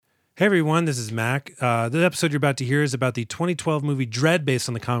Hey everyone, this is Mac. The episode you're about to hear is about the 2012 movie Dredd based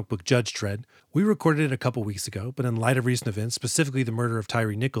on the comic book Judge Dredd. We recorded it a couple weeks ago, but in light of recent events, specifically the murder of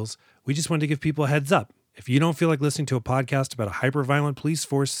Tyree Nichols, we just wanted to give people a heads up. If you don't feel like listening to a podcast about a hyper-violent police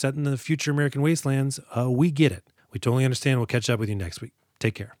force set in the future American wastelands, we get it. We totally understand. We'll catch up with you next week.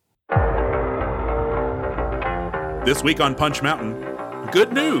 Take care. This week on Punch Mountain,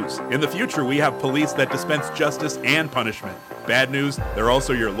 good news. In the future, we have police that dispense justice and punishment. Bad news, they're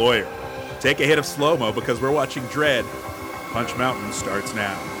also your lawyer. Take a hit of slow-mo because we're watching Dredd. Punch Mountain starts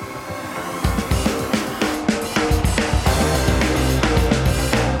now.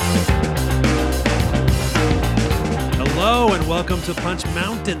 Hello and welcome to Punch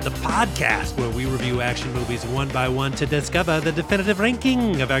Mountain, the podcast where we review action movies one by one to discover the definitive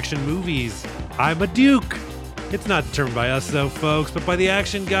ranking of action movies. I'm a Duke. It's not determined by us though, folks, but by the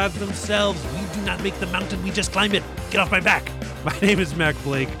action gods themselves. We do not make the mountain, we just climb it. Get off my back. My name is Mac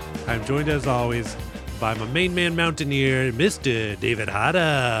Blake. I'm joined as always by my main man mountaineer, Mr. David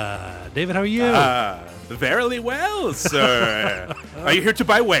Hada. David, how are you? Verily well, sir. Are you here to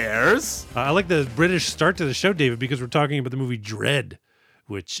buy wares? I like the British start to the show, David, because we're talking about the movie Dredd,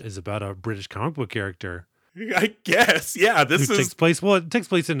 which is about a British comic book character. I guess, yeah. It takes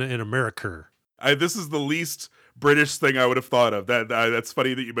place in America. This is the least British thing I would have thought of. That's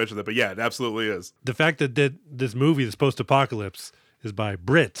funny that you mentioned that, but yeah, it absolutely is. The fact that this movie, this post-apocalypse, is by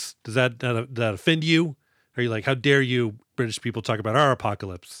Brits, does that offend you? Are you like, how dare you British people talk about our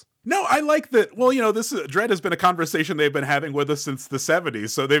apocalypse? No, I like that. Well, this Dredd has been a conversation they've been having with us since the 70s.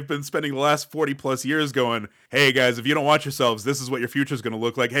 So they've been spending the last 40 plus years going, hey guys, if you don't watch yourselves, this is what your future is going to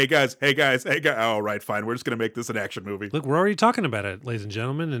look like. Hey guys. Oh, right, fine. We're just going to make this an action movie. Look, we're already talking about it, ladies and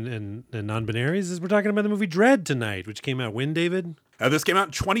gentlemen, and non-binaries. We're talking about the movie Dredd tonight, which came out when, David? This came out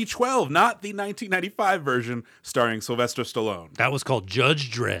in 2012, not the 1995 version starring Sylvester Stallone. That was called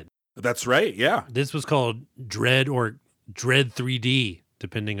Judge Dredd. That's right, yeah. This was called Dredd or Dredd 3D.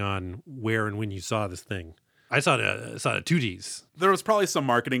 Depending on where and when you saw this thing. I saw it at 2Ds. There was probably some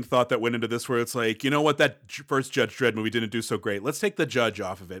marketing thought that went into this where it's like, you know what, that first Judge Dredd movie didn't do so great. Let's take the Judge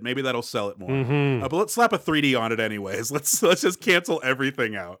off of it. Maybe that'll sell it more. Mm-hmm. But let's slap a 3D on it anyways. Let's just cancel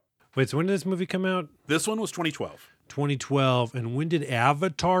everything out. Wait, so when did this movie come out? This one was 2012. 2012. And when did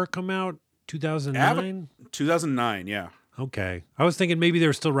Avatar come out? 2009? 2009, yeah. Okay. I was thinking maybe they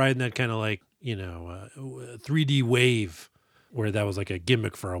were still riding that kind of like, 3D wave. Where that was like a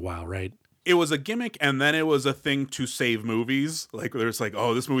gimmick for a while, right? It was a gimmick, and then it was a thing to save movies. Like, there's like,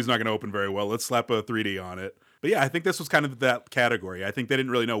 oh, this movie's not going to open very well. Let's slap a 3D on it. But yeah, I think this was kind of that category. I think they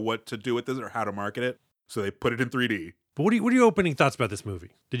didn't really know what to do with this or how to market it, so they put it in 3D. But what are your opening thoughts about this movie?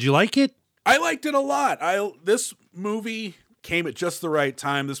 Did you like it? I liked it a lot. This movie came at just the right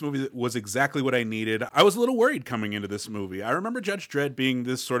time. This movie was exactly what I needed. I was a little worried coming into this movie. I remember Judge Dredd being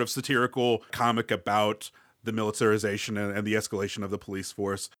this sort of satirical comic about the militarization and the escalation of the police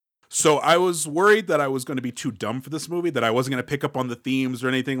force. So I was worried that I was going to be too dumb for this movie, that I wasn't going to pick up on the themes or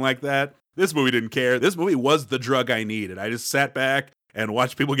anything like that. This movie didn't care. This movie was the drug I needed. I just sat back and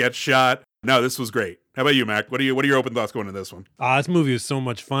watched people get shot. No, this was great. How about you, Mac? What are your open thoughts going into this one? This movie was so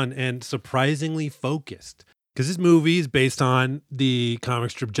much fun and surprisingly focused. Because this movie is based on the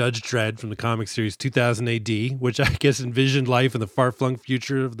comic strip Judge Dredd from the comic series 2000 AD, which I guess envisioned life in the far-flung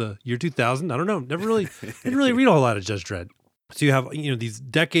future of the year 2000. I don't know. Didn't really read a whole lot of Judge Dredd. So you have, these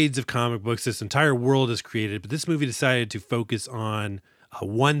decades of comic books. This entire world is created, but this movie decided to focus on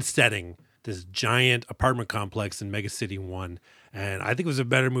one setting, this giant apartment complex in Mega City 1. And I think it was a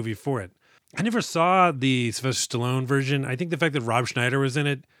better movie for it. I never saw the Sylvester Stallone version. I think the fact that Rob Schneider was in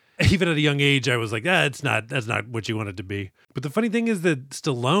it, even at a young age, I was like, that's not what you want it to be. But the funny thing is that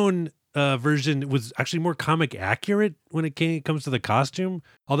Stallone version was actually more comic accurate when it comes to the costume.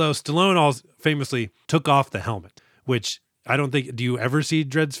 Although Stallone also famously took off the helmet, which I don't think, do you ever see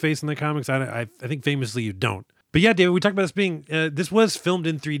Dredd's face in the comics? I think famously you don't. But yeah, David, we talked about this being, this was filmed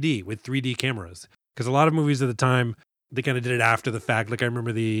in 3D with 3D cameras. Because a lot of movies at the time, they kind of did it after the fact. Like I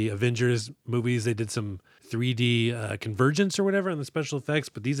remember the Avengers movies, they did some 3D convergence or whatever on the special effects,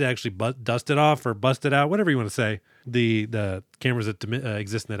 but these actually dusted off or busted out, whatever you want to say, the cameras that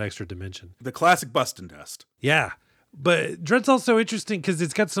exist in that extra dimension. The classic bust and dust. Yeah. But Dredd's also interesting because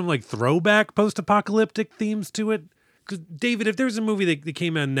it's got some like throwback post-apocalyptic themes to it. Because David, if there's a movie that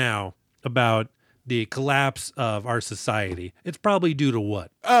came out now about the collapse of our society, it's probably due to what?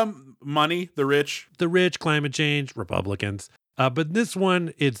 Money, the rich, climate change, Republicans. But this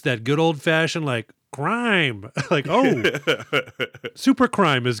one, it's that good old fashioned like crime, like, oh, super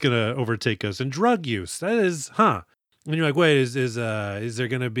crime is going to overtake us and drug use. That is, And you're like, wait, is there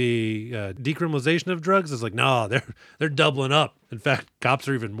going to be decriminalization of drugs? It's like, no, they're doubling up. In fact, cops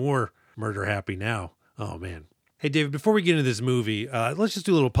are even more murder happy now. Oh man. Hey David, before we get into this movie, let's just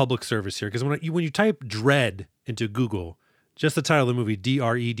do a little public service here, because when you type Dredd into Google, just the title of the movie,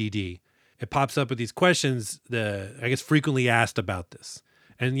 Dredd, it pops up with these questions that I guess frequently asked about this.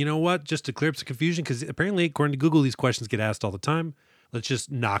 And you know what? Just to clear up some confusion, because apparently, according to Google, these questions get asked all the time. Let's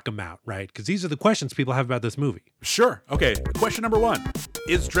just knock them out, right? Because these are the questions people have about this movie. Sure. Okay. Question number 1.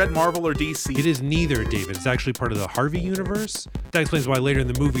 Is Dredd Marvel or DC? It is neither, David. It's actually part of the Harvey universe. That explains why later in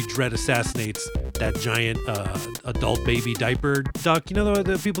the movie, Dredd assassinates that giant adult baby diaper duck. You know,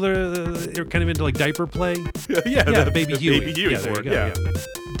 the people that are kind of into like diaper play? Yeah, the baby Huey. Baby Huey. Yeah, there you go. Yeah.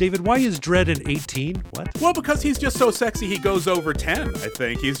 David, why is Dredd an 18? What? Well, because he's just so sexy, he goes over 10, I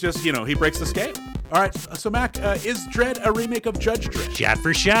think. He's just, he breaks the scale. All right, so Mac, is Dredd a remake of Judge Dredd? Shot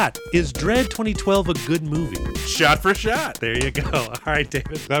for shot. Is Dredd 2012 a good movie? Shot for shot. There you go. All right,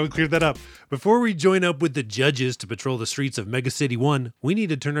 David. Glad we cleared that up. Before we join up with the judges to patrol the streets of Mega City 1, we need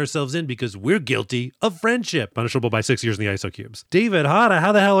to turn ourselves in because we're guilty of friendship. Punishable by 6 years in the ISO cubes. David Hada,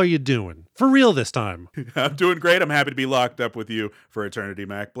 how the hell are you doing? For real this time. I'm doing great. I'm happy to be locked up with you for eternity,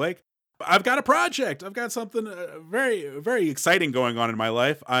 Mac Blake. I've got a project. I've got something very, very exciting going on in my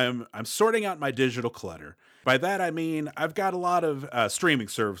life. I'm sorting out my digital clutter. By that, I mean, I've got a lot of streaming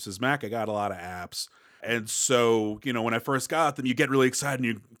services, Mac. I got a lot of apps. And so, when I first got them, you get really excited and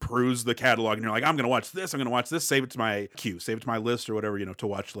you peruse the catalog and you're like, I'm going to watch this. I'm going to watch this. Save it to my queue, save it to my list or whatever, to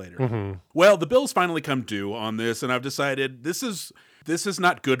watch later. Mm-hmm. Well, the bills finally come due on this. And I've decided this is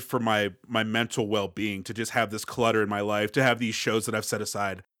not good for my mental well-being to just have this clutter in my life, to have these shows that I've set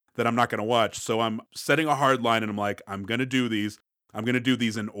aside that I'm not going to watch. So I'm setting a hard line and I'm like, I'm going to do these. I'm going to do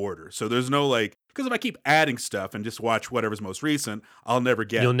these in order. So there's no because if I keep adding stuff and just watch whatever's most recent, You'll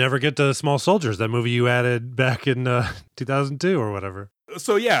never get to Small Soldiers, that movie you added back in 2002 or whatever.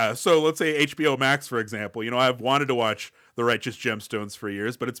 So yeah, so let's say HBO Max, for example. I've wanted to watch The Righteous Gemstones for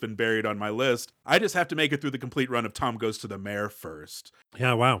years, but it's been buried on my list. I just have to make it through the complete run of Tom Goes to the Mayor first.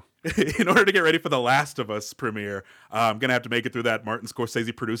 Yeah, wow. In order to get ready for The Last of Us premiere, I'm going to have to make it through that Martin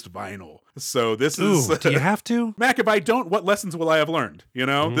Scorsese produced Vinyl. So this is... do you have to? Mac, if I don't, what lessons will I have learned?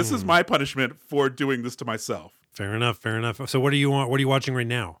 This is my punishment for doing this to myself. Fair enough. So what do you want? What are you watching right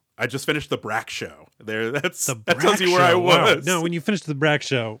now? I just finished The Brack Show. That Brack tells you where I was. Wow. No, when you finished The Brack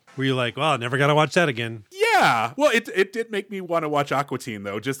Show, were you like, well, never got to watch that again? Yeah. Well, it did make me want to watch Aqua Teen,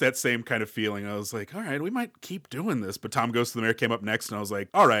 though. Just that same kind of feeling. I was like, all right, we might keep doing this. But Tom Goes to the Mayor came up next, and I was like,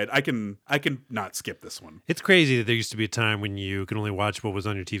 all right, I can not skip this one. It's crazy that there used to be a time when you could only watch what was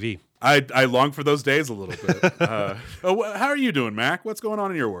on your TV. I long for those days a little bit. How are you doing, Mac? What's going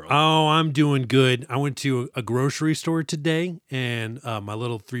on in your world? Oh, I'm doing good. I went to a grocery store today, and my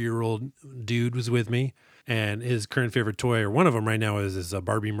little 3-year-old dude was with me, and his current favorite toy, or one of them right now, is a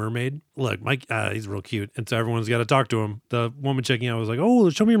Barbie mermaid. Look, Mike, he's real cute, and so everyone's got to talk to him. The woman checking out was like, "Oh,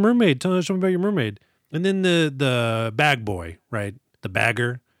 show me your mermaid. Show me about your mermaid." And then the bag boy, right, the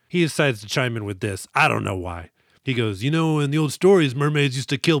bagger, he decides to chime in with this. I don't know why. He goes, in the old stories, mermaids used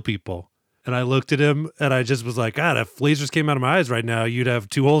to kill people. And I looked at him and I just was like, God, if lasers came out of my eyes right now, you'd have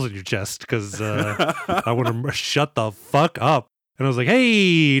 2 holes in your chest because I want to shut the fuck up. And I was like,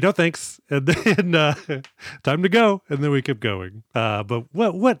 hey, no thanks. And then time to go. And then we kept going. But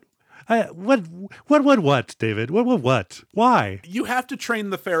what, David? What? Why? You have to train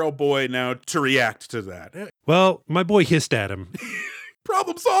the feral boy now to react to that. Well, my boy hissed at him.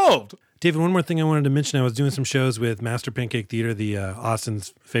 Problem solved. David, one more thing I wanted to mention. I was doing some shows with Master Pancake Theater, the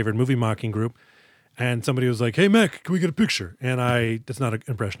Austin's favorite movie mocking group. And somebody was like, hey, Mac, can we get a picture? And it's not an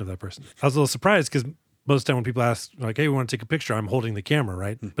impression of that person. I was a little surprised because most of the time when people ask, like, hey, we want to take a picture, I'm holding the camera,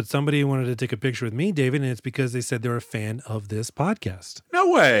 right? But somebody wanted to take a picture with me, David, and it's because they said they're a fan of this podcast.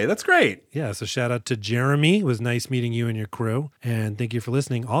 No way. That's great. Yeah, so shout out to Jeremy. It was nice meeting you and your crew, and thank you for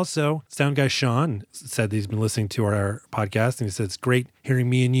listening. Also, sound guy Sean said that he's been listening to our podcast, and he said it's great hearing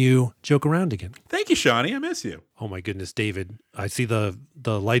me and you joke around again. Thank you, Shawnee. I miss you. Oh my goodness, David. I see the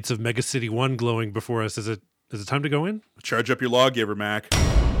lights of Mega City 1 glowing before us. Is it time to go in? Charge up your lawgiver, Mac.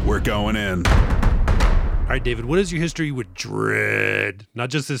 We're going in. All right, David, what is your history with Dredd? Not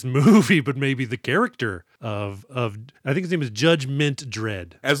just this movie, but maybe the character of I think his name is Judge Mint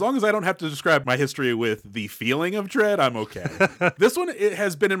Dredd. As long as I don't have to describe my history with the feeling of Dredd, I'm okay. This one, it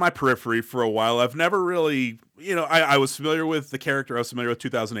has been in my periphery for a while. I've never really, I was familiar with the character. I was familiar with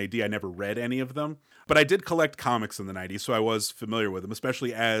 2000 AD. I never read any of them. But I did collect comics in the 90s, so I was familiar with them,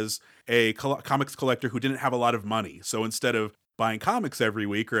 especially as a comics collector who didn't have a lot of money. So instead of buying comics every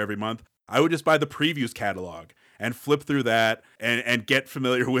week or every month, I would just buy the previews catalog and flip through that and get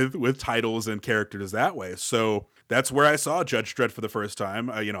familiar with titles and characters that way. So that's where I saw Judge Dredd for the first time.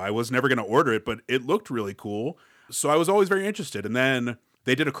 I was never going to order it, but it looked really cool. So I was always very interested. And then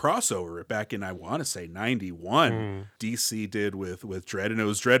they did a crossover back in, I want to say 91. DC did with Dredd, and it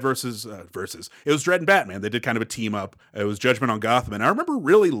was Dredd versus. It was Dredd and Batman. They did kind of a team up. It was Judgment on Gotham. And I remember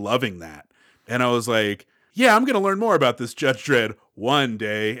really loving that. And I was like, yeah, I'm going to learn more about this Judge Dredd one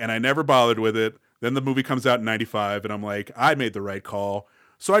day. And I never bothered with it. Then the movie comes out in 95, and I'm like, I made the right call.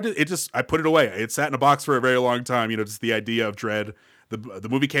 So I put it away. It sat in a box for a very long time. Just the idea of Dredd. The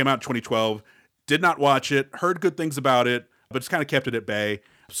movie came out in 2012. Did not watch it. Heard good things about it, but just kind of kept it at bay.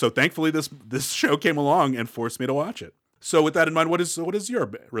 So thankfully, this show came along and forced me to watch it. So with that in mind, what is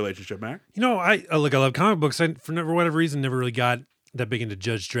your relationship, Mac? I love comic books. I, for whatever reason, never really got that big into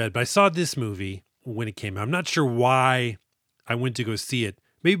Judge Dredd, but I saw this movie when it came out. I'm not sure why I went to go see it.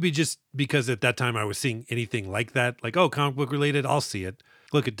 Maybe just because at that time I was seeing anything like that, like, oh, comic book related, I'll see it.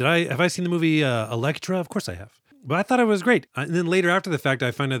 Look, have I seen the movie Elektra? Of course I have. But I thought it was great. And then later after the fact,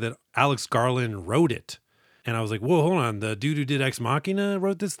 I found out that Alex Garland wrote it. And I was like, whoa, hold on. The dude who did Ex Machina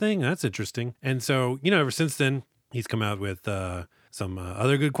wrote this thing? That's interesting. And so, ever since then, he's come out with some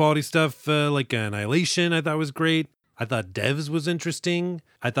other good quality stuff, like Annihilation, I thought was great. I thought Devs was interesting.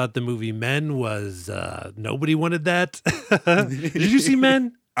 I thought the movie Men was, nobody wanted that. Did you see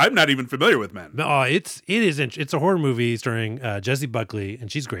Men? I'm not even familiar with Men. Oh, it's a horror movie starring Jessie Buckley,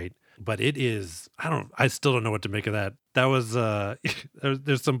 and she's great. But it is, I still don't know what to make of that. That was,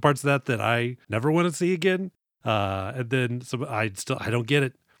 there's some parts of that I never want to see again. And then I don't get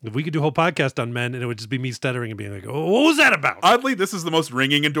it. If we could do a whole podcast on Men, and it would just be me stuttering and being like, oh, what was that about? Oddly, this is the most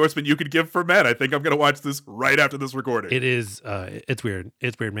ringing endorsement you could give for Men. I think I'm going to watch this right after this recording. It is, it's weird.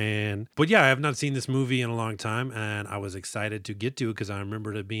 It's weird, man. But yeah, I have not seen this movie in a long time, and I was excited to get to it because I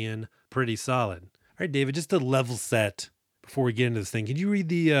remembered it being pretty solid. All right, David, just to level set before we get into this thing, can you read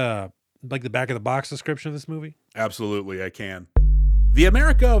the back of the box description of this movie? Absolutely, I can. The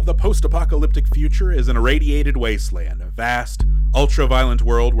America of the post-apocalyptic future is an irradiated wasteland, a vast, ultra-violent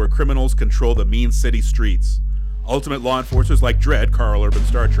world where criminals control the mean city streets. Ultimate law enforcers like Dredd, Carl Urban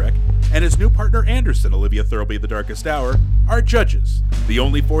Star Trek, and his new partner Anderson, Olivia Thirlby The Darkest Hour, are judges, the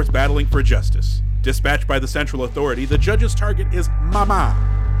only force battling for justice. Dispatched by the Central Authority, the judge's target is Mama,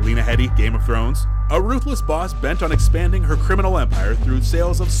 Lena Headey, Game of Thrones, a ruthless boss bent on expanding her criminal empire through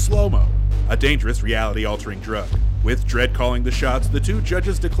sales of slow-mo, a dangerous reality-altering drug. With Dredd calling the shots, the two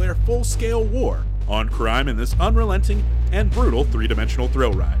judges declare full-scale war on crime in this unrelenting and brutal three-dimensional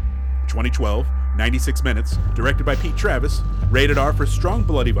thrill ride. 2012, 96 minutes, directed by Pete Travis, rated R for strong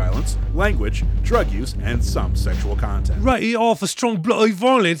bloody violence, language, drug use, and some sexual content. Rated R for strong bloody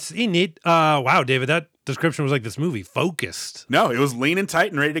violence, in it. Wow, David, that description was like this movie, focused. No, it was lean and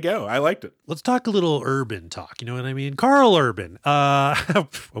tight and ready to go. I liked it. Let's talk a little urban talk, you know what I mean? Carl Urban.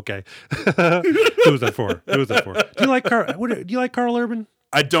 Okay. Who was that for? Do you like Carl Urban?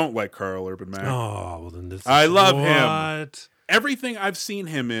 I don't like Carl Urban, man. Oh, well then this is I love him. Everything I've seen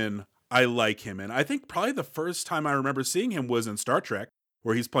him in, I like him in. I think probably the first time I remember seeing him was in Star Trek,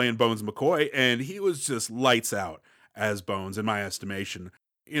 where he's playing Bones McCoy, and he was just lights out as Bones, in my estimation.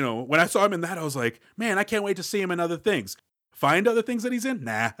 When I saw him in that, I was like, man, I can't wait to see him in other things. Find other things that he's in?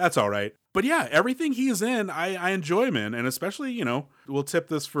 Nah, that's all right. But yeah, everything he's in, I enjoy him in. And especially, we'll tip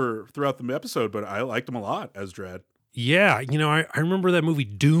this throughout the episode, but I liked him a lot as Dredd. Yeah, I remember that movie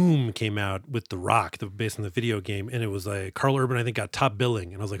Doom came out with The Rock, based on the video game, and it was like Carl Urban, I think, got top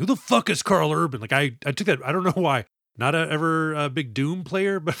billing. And I was like, who the fuck is Carl Urban? Like, I took that, I don't know why. Not ever a big Doom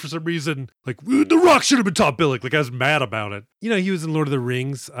player, but for some reason, like, The Rock should have been top billing. Like, I was mad about it. He was in Lord of the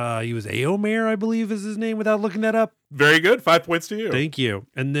Rings. He was Éomer, I believe is his name, without looking that up. Very good. 5 points to you. Thank you.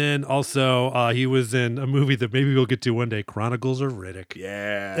 And then also, he was in a movie that maybe we'll get to one day, Chronicles of Riddick.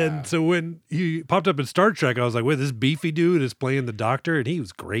 Yeah. And so when he popped up in Star Trek, I was like, wait, this beefy dude is playing the Doctor, and he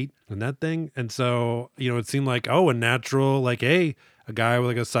was great in that thing. And so, it seemed like, a natural, like, hey, a guy with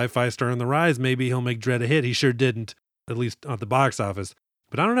like a sci-fi star on the rise, maybe he'll make Dredd a hit. He sure didn't. At least at the box office.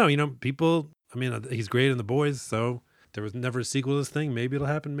 But I don't know, people, he's great in The Boys, so there was never a sequel to this thing. Maybe it'll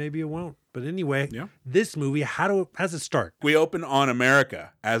happen, maybe it won't. But anyway, This movie, how's it start? We open on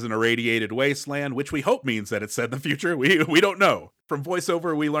America as an irradiated wasteland, which we hope means that it's set in the future. We don't know. From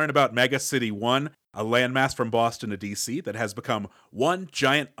voiceover, we learn about Mega City 1, a landmass from Boston to DC that has become one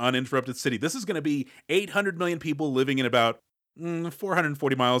giant uninterrupted city. This is going to be 800 million people living in about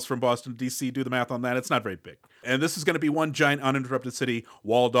 440 miles from Boston to DC. Do the math on that. It's not very big. And this is going to be one giant uninterrupted city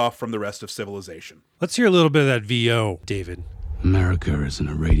walled off from the rest of civilization. Let's hear a little bit of that VO, David. America is an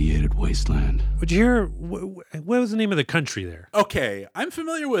irradiated wasteland. Would you hear, what was the name of the country there? Okay, I'm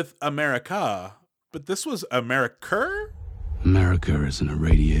familiar with America, but this was America? America is an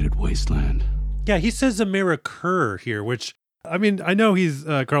irradiated wasteland. Yeah, he says Americur here, which, I mean, I know he's,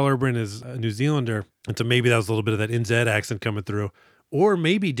 Carl Urban is a New Zealander, and so maybe that was a little bit of that NZ accent coming through. Or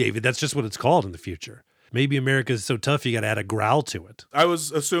maybe, David, that's just what it's called in the future. Maybe America is so tough you got to add a growl to it. I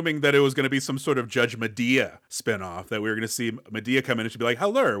was assuming that it was going to be some sort of Judge Medea spinoff, that we were going to see Medea come in and she'd be like,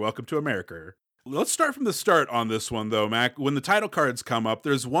 hello, welcome to America. Let's start from the start on this one, though, Mac. When the title cards come up,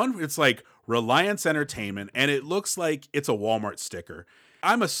 there's one, it's like Reliance Entertainment, and it looks like it's a Walmart sticker.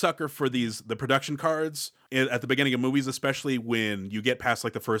 I'm a sucker for the production cards at the beginning of movies, especially when you get past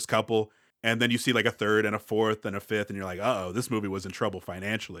like the first couple, and then you see like a third and a fourth and a fifth, and you're like, uh-oh, this movie was in trouble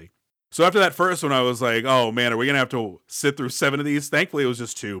financially. So after that first one, I was like, oh man, are we going to have to sit through 7 of these? Thankfully, it was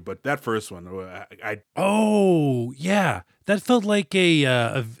just 2, but that first one, Oh, yeah. That felt like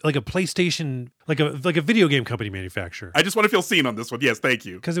a PlayStation, like a video game company manufacturer. I just want to feel seen on this one. Yes, thank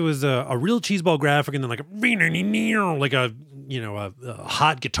you. Because it was a real cheeseball graphic and then like a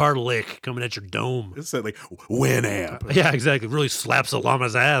hot guitar lick coming at your dome. It's like Winamp. Yeah, exactly. Really slaps a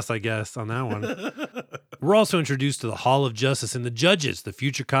llama's ass, I guess, on that one. We're also introduced to the Hall of Justice and the judges, the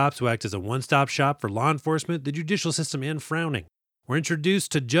future cops who act as a one-stop shop for law enforcement, the judicial system, and frowning. We're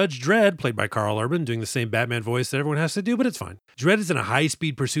introduced to Judge Dredd, played by Carl Urban, doing the same Batman voice that everyone has to do, but it's fine. Dredd is in a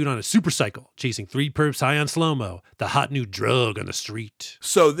high-speed pursuit on a supercycle, chasing 3 perps high on slow-mo, the hot new drug on the street.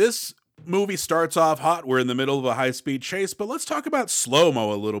 So this movie starts off hot. We're in the middle of a high-speed chase, but let's talk about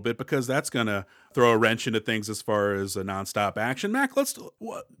slow-mo a little bit, because that's going to throw a wrench into things as far as a nonstop action. Mac,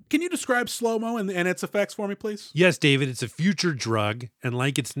 can you describe slow-mo and its effects for me, please? Yes, David, it's a future drug, and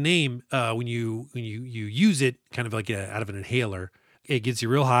like its name, when you use it kind of like out of an inhaler, it gets you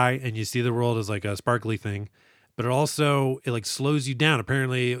real high and you see the world as like a sparkly thing, but it like slows you down.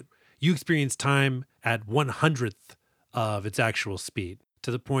 Apparently, you experience time at 1/100th of its actual speed, to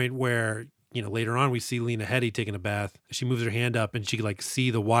the point where, later on we see Lena Headey taking a bath. She moves her hand up and she can like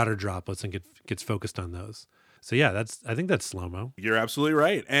see the water droplets and gets focused on those. So yeah, I think that's slow-mo. You're absolutely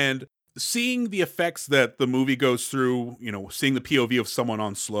right. And seeing the effects that the movie goes through, seeing the POV of someone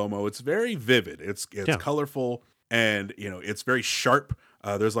on slow-mo, it's very vivid. It's colorful, and it's very sharp.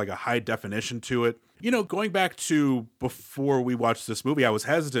 There's like a high definition to it. Going back to before we watched this movie, I was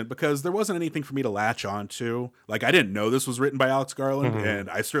hesitant because there wasn't anything for me to latch on to. Like, I didn't know this was written by Alex Garland, and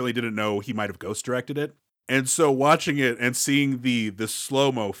I certainly didn't know he might have ghost directed it. And so watching it and seeing the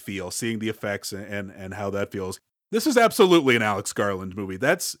slow-mo feel, seeing the effects and how that feels, this is absolutely an Alex Garland movie.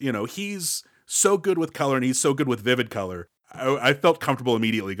 That's, he's so good with color and he's so good with vivid color. I felt comfortable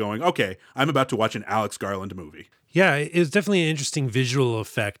immediately going, okay, I'm about to watch an Alex Garland movie. Yeah, it was definitely an interesting visual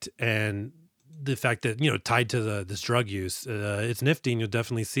effect, and the fact that, tied to this drug use, it's nifty, and you'll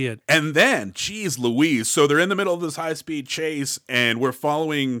definitely see it. And then, geez Louise, so they're in the middle of this high-speed chase, and we're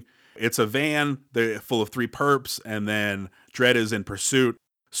following, it's a van full of 3 perps, and then Dredd is in pursuit.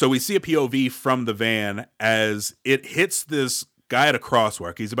 So we see a POV from the van as it hits this guy at a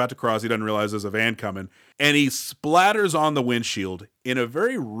crosswalk. He's about to cross. He doesn't realize there's a van coming. And he splatters on the windshield in a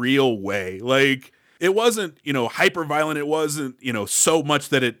very real way. Like, it wasn't, hyper violent. It wasn't, so much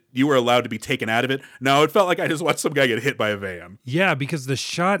that you were allowed to be taken out of it. No, it felt like I just watched some guy get hit by a van. Yeah, because the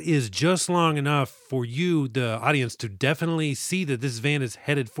shot is just long enough for you, the audience, to definitely see that this van is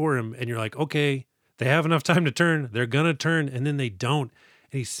headed for him. And you're like, okay, they have enough time to turn. They're going to turn. And then they don't.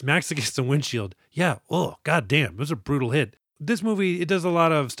 And he smacks against the windshield. Yeah. Oh, goddamn. It was a brutal hit. This movie, it does a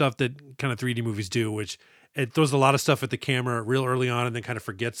lot of stuff that kind of 3D movies do, which it throws a lot of stuff at the camera real early on and then kind of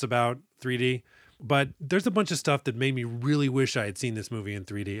forgets about 3D. But there's a bunch of stuff that made me really wish I had seen this movie in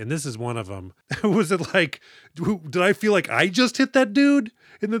 3D. And this is one of them. Was it like, did I feel like I just hit that dude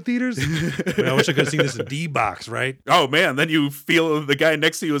in the theaters? I wish I could have seen this in D-Box, right? Oh, man. Then you feel the guy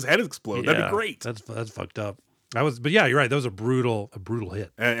next to you, his head explode. Yeah, that'd be great. That's fucked up. But yeah, you're right. That was a brutal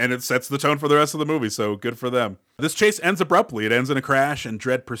hit. And it sets the tone for the rest of the movie, so good for them. This chase ends abruptly. It ends in a crash, and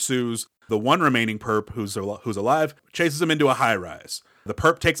Dredd pursues the one remaining perp who's alive, chases him into a high-rise. The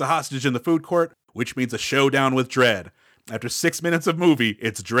perp takes a hostage in the food court, which means a showdown with Dredd. After 6 minutes of movie,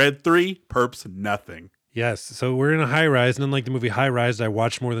 it's Dredd 3, perps nothing. Yes, so we're in a high-rise, and unlike the movie High-Rise, I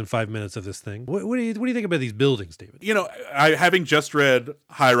watched more than 5 minutes of this thing. What do you think about these buildings, David? Having just read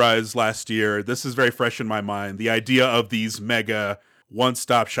High-Rise last year, this is very fresh in my mind. The idea of these mega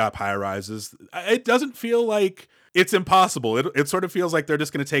one-stop shop high-rises, it doesn't feel like it's impossible. It sort of feels like they're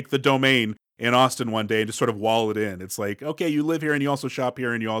just going to take the Domain in Austin one day and just sort of wall it in. It's like, okay, you live here and you also shop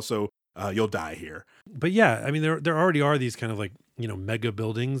here and you also you'll die here. But yeah, I mean, there already are these kind of like, mega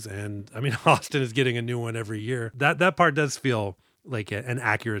buildings, and I mean, Austin is getting a new one every year. That part does feel like an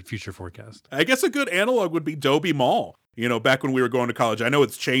accurate future forecast. I guess a good analog would be Dobie Mall. Back when we were going to college. I know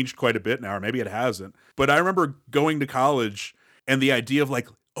it's changed quite a bit now, or maybe it hasn't. But I remember going to college and the idea of like,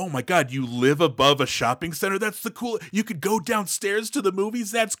 oh my God, you live above a shopping center? That's the cool. You could go downstairs to the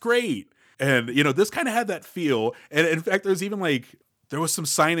movies? That's great. And, this kind of had that feel. And in fact, there's even there was some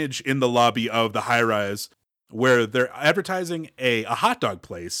signage in the lobby of the high rise where they're advertising a hot dog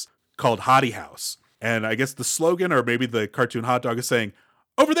place called Hottie House. And I guess the slogan, or maybe the cartoon hot dog, is saying,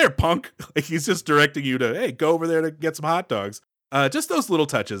 over there, punk. Like he's just directing you to, hey, go over there to get some hot dogs. Just those little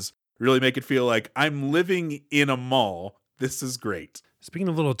touches really make it feel like I'm living in a mall. This is great. Speaking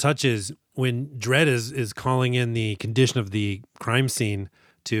of little touches, when Dredd is calling in the condition of the crime scene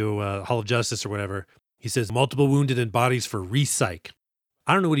to Hall of Justice or whatever, he says multiple wounded and bodies for recyc.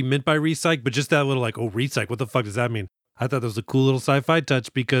 I don't know what he meant by recyc, but just that little recyc, what the fuck does that mean? I thought that was a cool little sci-fi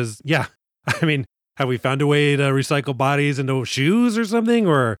touch because, yeah, I mean, have we found a way to recycle bodies into shoes or something?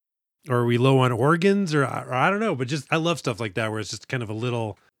 Or are we low on organs? Or I don't know, but just I love stuff like that where it's just kind of a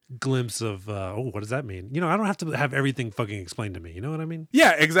little glimpse of, what does that mean? I don't have to have everything fucking explained to me. You know what I mean?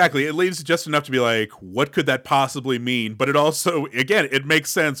 Yeah, exactly. It leaves just enough to be like, what could that possibly mean? But it also, again, it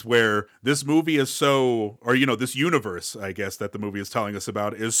makes sense where this movie is so, or, this universe, I guess, that the movie is telling us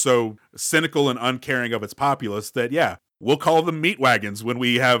about is so cynical and uncaring of its populace that, yeah, we'll call them meat wagons when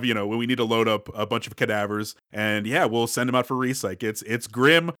we have, when we need to load up a bunch of cadavers. And yeah, we'll send them out for recyc. It's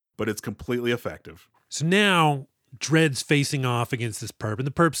grim, but it's completely effective. So now Dredd's facing off against this perp, and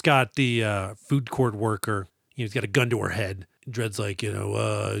the perp's got the food court worker. He's got a gun to her head. Dredd's like,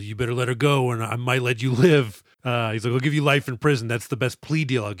 you better let her go, and I might let you live. He's like, I'll give you life in prison. That's the best plea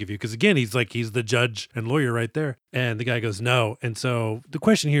deal I'll give you. Because again, he's the judge and lawyer right there. And the guy goes, no. And so the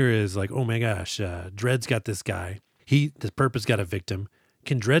question here is like, oh my gosh, Dredd's got this guy. This perp has got a victim.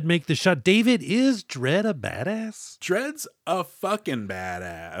 Can Dredd make the shot? David, is Dredd a badass? Dredd's a fucking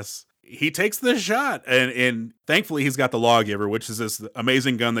badass. He takes the shot, and thankfully he's got the lawgiver, which is this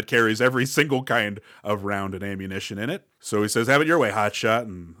amazing gun that carries every single kind of round and ammunition in it. So he says, have it your way, hotshot.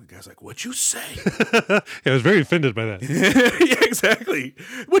 And the guy's like, what'd you say? I was very offended by that. Yeah, exactly.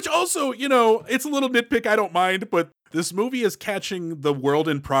 Which also, it's a little nitpick, I don't mind, but this movie is catching the world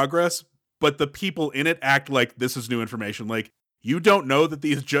in progress, but the people in it act like this is new information. Like, you don't know that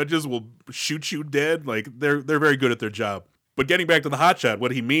these judges will shoot you dead. Like, they're very good at their job. But getting back to the hotshot,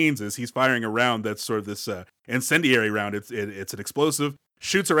 what he means is he's firing a round that's sort of this incendiary round. It's an explosive,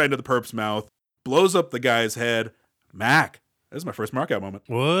 shoots it right into the perp's mouth, blows up the guy's head. Mac. This is my first markout moment.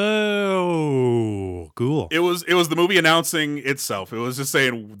 Whoa, cool. It was the movie announcing itself. It was just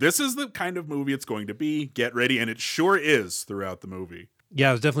saying, this is the kind of movie it's going to be. Get ready. And it sure is throughout the movie. Yeah,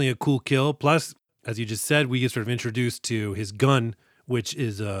 it was definitely a cool kill. Plus, as you just said, we get sort of introduced to his gun, which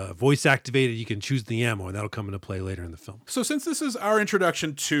is voice activated. You can choose the ammo, and that'll come into play later in the film. So since this is our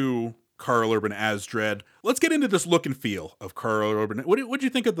introduction to Karl Urban as Dredd, let's get into this look and feel of Karl Urban. What do you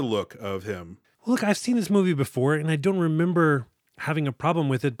think of the look of him? Well, look, I've seen this movie before, and I don't remember having a problem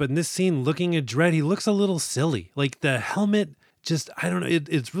with it. But in this scene, looking at Dredd, he looks a little silly. Like the helmet, just, I don't know,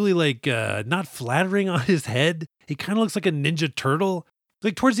 it's really like not flattering on his head. He kind of looks like a Ninja Turtle.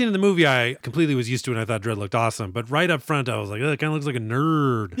 Like towards the end of the movie, I completely was used to it and I thought Dredd looked awesome. But right up front, I was like, it kind of looks like a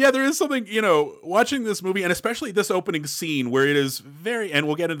nerd. Yeah, there is something, watching this movie and especially this opening scene where it is very, and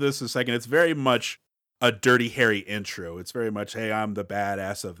we'll get into this in a second, it's very much a Dirty Harry intro. It's very much, hey, I'm the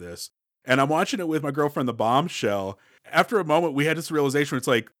badass of this. And I'm watching it with my girlfriend, the Bombshell. After a moment, we had this realization where it's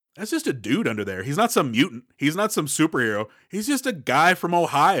like, that's just a dude under there. He's not some mutant. He's not some superhero. He's just a guy from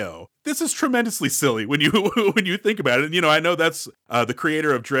Ohio. This is tremendously silly when you when you think about it. And, I know that's the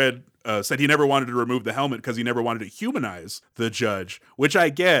creator of Dredd said he never wanted to remove the helmet because he never wanted to humanize the judge, which I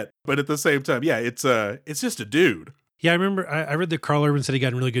get. But at the same time, yeah, it's just a dude. Yeah, I remember I read that Karl Urban said he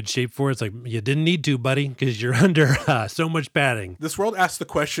got in really good shape for it. It's like, you didn't need to, buddy, because you're under so much padding. This world asks the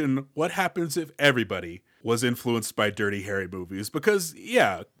question, what happens if everybody was influenced by Dirty Harry movies? Because,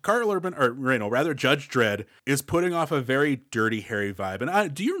 yeah, Karl Urban, or rather Judge Dredd, is putting off a very Dirty Harry vibe.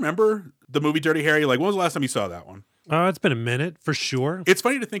 And do you remember the movie Dirty Harry? Like, when was the last time you saw that one? Oh, it's been a minute, for sure. It's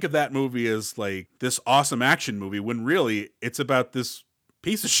funny to think of that movie as, like, this awesome action movie when really it's about this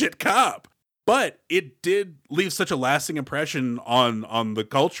piece of shit cop. But it did leave such a lasting impression on the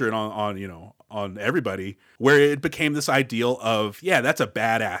culture and on everybody, where it became this ideal of, yeah, that's a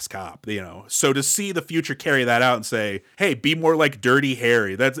badass cop, So to see the future carry that out and say, hey, be more like Dirty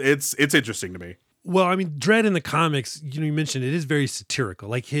Harry, it's interesting to me. Well, I mean, Dredd in the comics, you mentioned it is very satirical.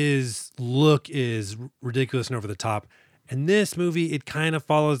 Like his look is ridiculous and over the top. And this movie, it kind of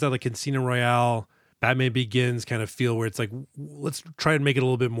follows that like Casino Royale, Batman Begins kind of feel where it's like, let's try and make it a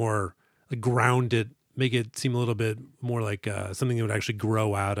little bit more grounded, make it seem a little bit more like something that would actually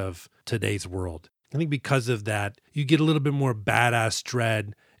grow out of today's world. I think because of that, you get a little bit more badass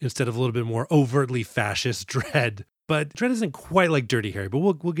Dredd instead of a little bit more overtly fascist Dredd. But Dredd isn't quite like Dirty Harry, but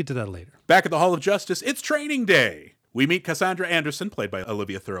we'll get to that later. Back at the Hall of Justice, it's training day. We meet Cassandra Anderson, played by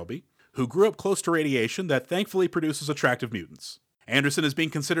Olivia Thirlby, who grew up close to radiation that thankfully produces attractive mutants. Anderson is being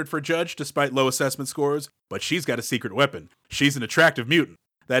considered for judge despite low assessment scores, but she's got a secret weapon. She's an attractive mutant.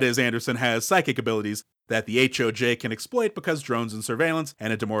 That is, Anderson has psychic abilities that the HOJ can exploit because drones and surveillance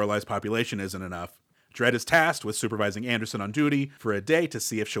and a demoralized population isn't enough. Dredd is tasked with supervising Anderson on duty for a day to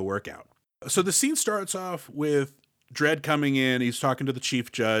see if she'll work out. So the scene starts off with Dredd coming in, he's talking to the chief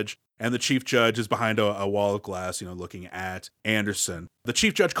judge, and the chief judge is behind a wall of glass, looking at Anderson. The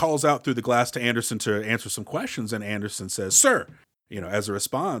chief judge calls out through the glass to Anderson to answer some questions, and Anderson says, "Sir," as a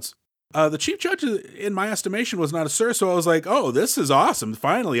response. The chief judge, in my estimation, was not a sir, so I was like, oh, this is awesome.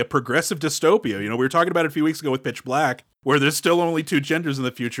 Finally, a progressive dystopia. We were talking about it a few weeks ago with Pitch Black, where there's still only two genders in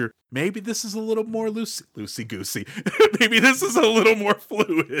the future. Maybe this is a little more loosey-goosey. Maybe this is a little more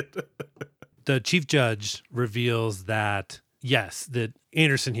fluid. The chief judge reveals that, yes, that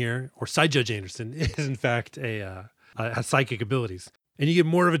Anderson here, or Side Judge Anderson, is in fact has psychic abilities. And you get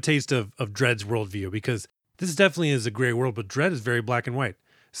more of a taste of Dredd's worldview, because this definitely is a gray world, but Dredd is very black and white.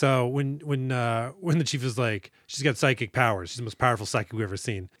 So when the chief is like, she's got psychic powers, she's the most powerful psychic we've ever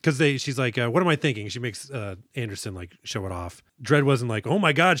seen. Because she's like, what am I thinking? She makes Anderson like show it off. Dredd wasn't like, oh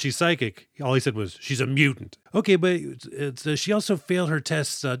my God, she's psychic. All he said was, she's a mutant. Okay, but she also failed her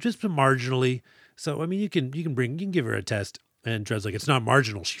tests just marginally. So I mean, you can give her a test. And Dredd's like, it's not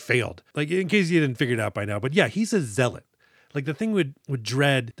marginal, she failed. Like, in case you didn't figure it out by now. But yeah, he's a zealot. Like, the thing with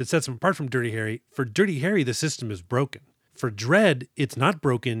Dredd that sets him apart from Dirty Harry, for Dirty Harry, the system is broken. For Dredd, it's not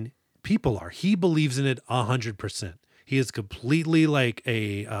broken. People are. He believes in it 100%. He is completely like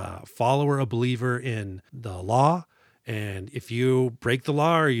a follower, a believer in the law. And if you break the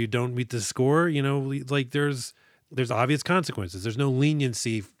law or you don't meet the score, like there's obvious consequences. There's no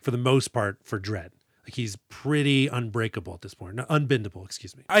leniency for the most part for Dredd. Like, he's pretty unbreakable at this point. No, unbendable,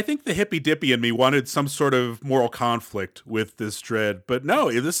 excuse me. I think the hippy dippy in me wanted some sort of moral conflict with this Dredd, but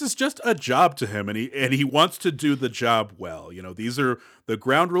no, this is just a job to him, and he wants to do the job well. These are the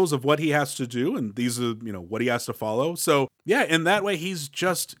ground rules of what he has to do, and these are what he has to follow. So yeah, in that way, he's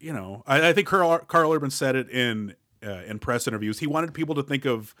just I think Carl Urban said it in press interviews. He wanted people to think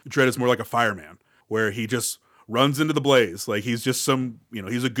of Dredd as more like a fireman, where he just runs into the blaze. Like, he's just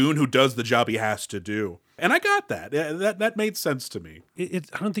he's a goon who does the job he has to do. And I got that. That made sense to me. I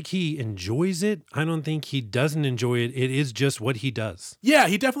don't think he enjoys it. I don't think he doesn't enjoy it. It is just what he does. Yeah,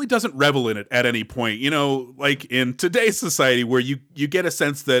 he definitely doesn't revel in it at any point. Like in today's society where you get a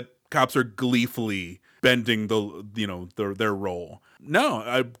sense that cops are gleefully bending their role.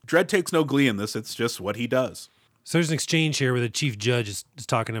 No, Dredd takes no glee in this. It's just what he does. So there's an exchange here where the chief judge is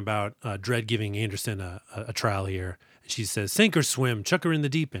talking about Dredd giving Anderson a trial here. And she says, sink or swim, chuck her in the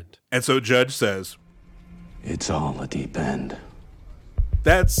deep end. And so Judge says, it's all a deep end.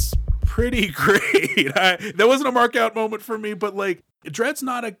 That's pretty great. That wasn't a mark out moment for me, but like, Dredd's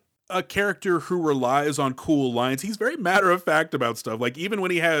not a character who relies on cool lines. He's very matter of fact about stuff. Like, even when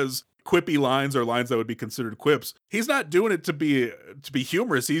he has quippy lines or lines that would be considered quips, he's not doing it to be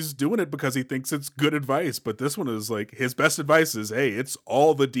humorous. He's doing it because he thinks it's good advice. But this one is like, his best advice is, hey, it's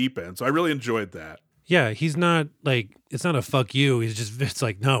all the deep end. So I really enjoyed that. Yeah, he's not like, it's not a fuck you. It's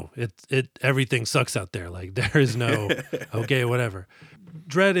like, no, everything sucks out there. Like, there is no, okay, whatever.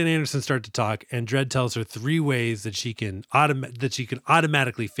 Dredd and Anderson start to talk, and Dredd tells her 3 ways that she can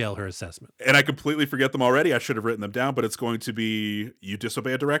automatically fail her assessment. And I completely forget them already. I should have written them down, but it's going to be, you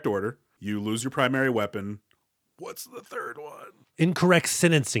disobey a direct order, you lose your primary weapon. What's the third one? Incorrect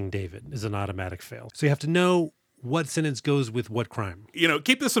sentencing, David, is an automatic fail. So you have to know what sentence goes with what crime.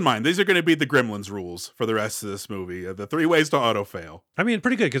 Keep this in mind. These are going to be the Gremlins rules for the rest of this movie. The 3 ways to auto fail. I mean,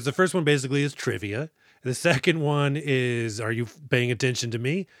 pretty good, because the first one basically is trivia. The second one is, are you paying attention to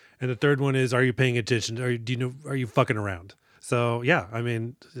me? And the third one is, are you paying attention? Are you fucking around? So yeah, I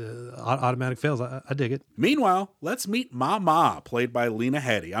mean, automatic fails. I dig it. Meanwhile, let's meet Mama, played by Lena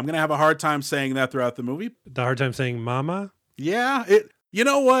Headey. I'm going to have a hard time saying that throughout the movie. The hard time saying mama? Yeah. You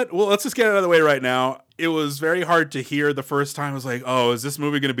know what? Well, let's just get it out of the way right now. It was very hard to hear the first time. I was like, oh, is this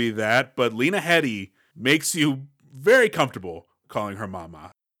movie going to be that? But Lena Headey makes you very comfortable calling her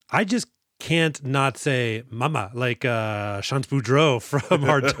Mama. I just can't not say mama, like Chance Boudreau from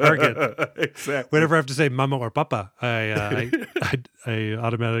Hard Target. Exactly. Whenever I have to say mama or papa, I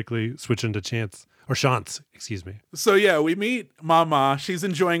automatically switch into Chance. Or Chance, excuse me. So yeah, we meet Mama. She's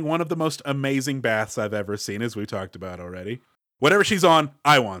enjoying one of the most amazing baths I've ever seen, as we talked about already. Whatever she's on,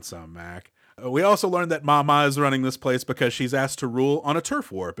 I want some, Mac. We also learned that Mama is running this place because she's asked to rule on a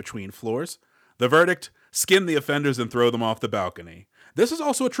turf war between floors. The verdict, skin the offenders and throw them off the balcony. This is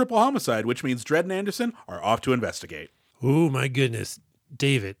also a triple homicide, which means Dredd and Anderson are off to investigate. Oh, my goodness.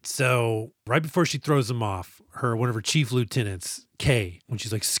 David, so right before she throws him off, one of her chief lieutenants, Kay, when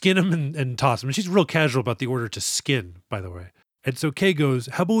she's like, skin him and toss him. And she's real casual about the order to skin, by the way. And so Kay goes,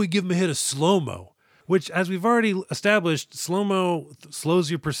 how about we give him a hit of slow-mo? Which, as we've already established, slow-mo slows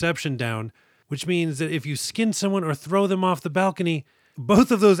your perception down, which means that if you skin someone or throw them off the balcony, both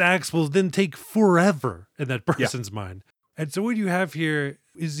of those acts will then take forever in that person's mind. And so what you have here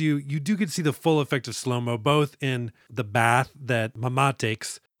is you do get to see the full effect of slow-mo, both in the bath that Mama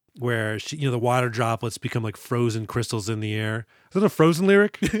takes, where the water droplets become like frozen crystals in the air. Is that a Frozen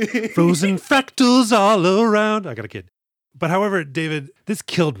lyric? Frozen fractals all around. I got a kid. But however, David, this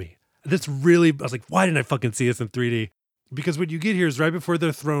killed me. I was like, why didn't I fucking see this in 3D? Because what you get here is right before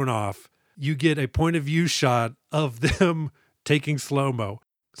they're thrown off, you get a point of view shot of them taking slow-mo.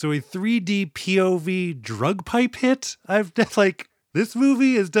 So a 3D POV drug pipe hit. This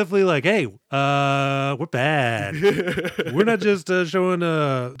movie is definitely like, hey, we're bad. We're not just showing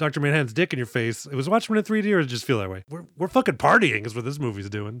Dr. Manhattan's dick in your face. It was watching it in 3D, or does it just feel that way? We're fucking partying is what this movie's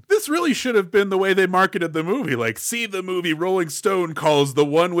doing. This really should have been the way they marketed the movie. Like, see the movie Rolling Stone calls the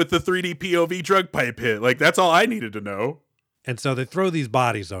one with the 3D POV drug pipe hit. Like, that's all I needed to know. And so they throw these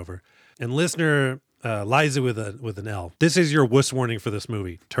bodies over. And listener, Liza with an L. This is your wuss warning for this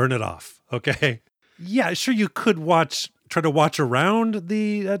movie. Turn it off, okay? Yeah, sure, you could try to watch around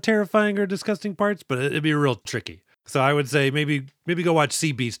the terrifying or disgusting parts, but it'd be real tricky. So I would say maybe go watch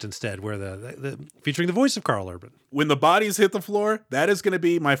Sea Beast instead, where the featuring the voice of Carl Urban. When the bodies hit the floor, that is going to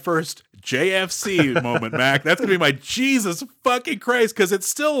be my first JFC moment, Mac. That's going to be my Jesus fucking Christ, because it's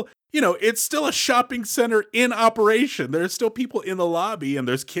still a shopping center in operation. There's still people in the lobby, and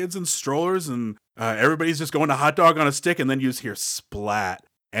there's kids in strollers, and everybody's just going to hot dog on a stick, and then you just hear splat.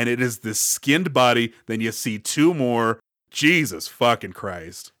 And it is this skinned body. Then you see two more. Jesus fucking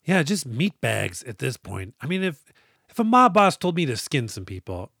Christ. Yeah, just meat bags at this point. I mean, if a mob boss told me to skin some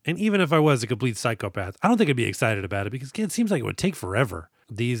people, and even if I was a complete psychopath, I don't think I'd be excited about it, because it seems like it would take forever.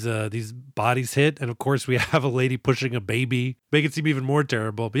 These bodies hit, and of course we have a lady pushing a baby. Make it seem even more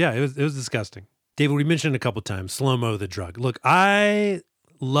terrible. But yeah, it was disgusting. David, we mentioned a couple times, slow-mo the drug. Look, I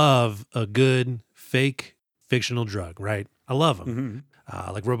love a good fake fictional drug, right? I love them.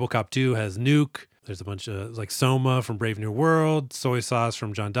 Mm-hmm. Like RoboCop 2 has Nuke. There's a bunch of like Soma from Brave New World, soy sauce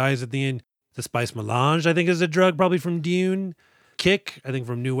from John Dies at the end. The Spice Melange, I think, is a drug probably from Dune. Kick, I think,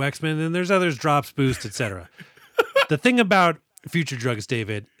 from New X-Men. And there's others, Drops, Boost, etc. The thing about future drugs,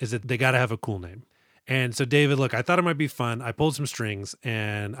 David, is that they got to have a cool name. And so, David, look, I thought it might be fun. I pulled some strings,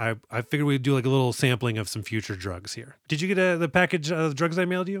 and I figured we'd do like a little sampling of some future drugs here. Did you get the package of drugs I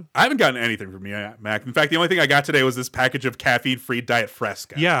mailed you? I haven't gotten anything from you, Mac. In fact, the only thing I got today was this package of caffeine-free Diet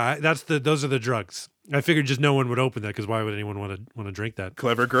Fresca. Yeah, those are the drugs. I figured just no one would open that, because why would anyone want to drink that?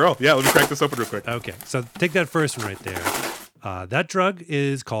 Clever girl. Yeah, let me crack this open real quick. Okay, so take that first one right there. That drug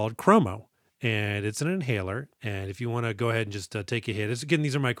is called Chromo, and it's an inhaler. And if you want to go ahead and just take a hit, again,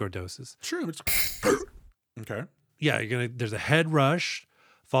 these are microdoses. Sure. Okay. Yeah, there's a head rush,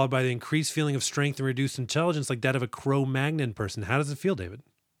 followed by the increased feeling of strength and reduced intelligence, like that of a Cro-Magnon person. How does it feel, David?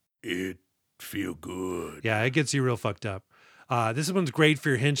 It feel good. Yeah, it gets you real fucked up. This one's great for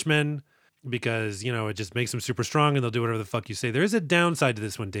your henchmen, because, it just makes them super strong and they'll do whatever the fuck you say. There is a downside to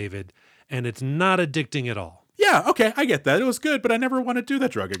this one, David, and it's not addicting at all. Yeah, okay, I get that. It was good, but I never want to do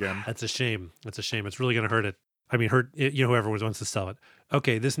that drug again. That's a shame. It's really going to hurt it. I mean, whoever wants to sell it.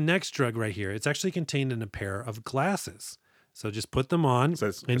 Okay, this next drug right here, it's actually contained in a pair of glasses. So just put them on.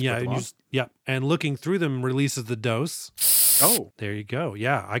 And looking through them releases the dose. Oh. There you go.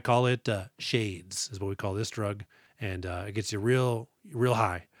 Yeah, I call it shades is what we call this drug. And it gets you real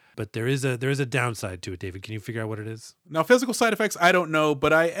high. But there is a downside to it, David. Can you figure out what it is? Now, physical side effects, I don't know,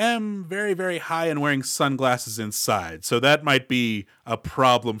 but I am very, very high and wearing sunglasses inside. So that might be a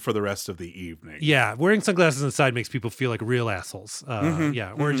problem for the rest of the evening. Yeah, wearing sunglasses inside makes people feel like real assholes.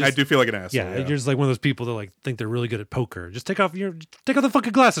 Yeah, or I do feel like an asshole. Yeah, you're just like one of those people that like think they're really good at poker. Just take off the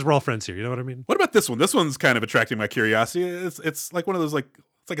fucking glasses. We're all friends here. You know what I mean? What about this one? This one's kind of attracting my curiosity. It's like one of those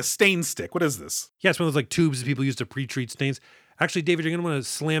it's like a stain stick. What is this? Yeah, it's one of those like tubes that people use to pre-treat stains. Actually, David, you're going to want to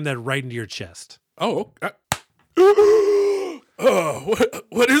slam that right into your chest. Oh.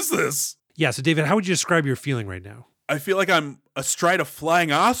 What is this? Yeah, so David, how would you describe your feeling right now? I feel like I'm astride a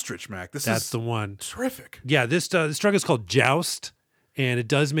flying ostrich, Mac. That's the one. Terrific. Yeah, this drug is called Joust, and it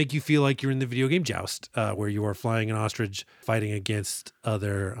does make you feel like you're in the video game Joust, where you are flying an ostrich fighting against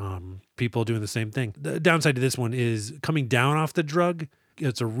other people doing the same thing. The downside to this one is coming down off the drug.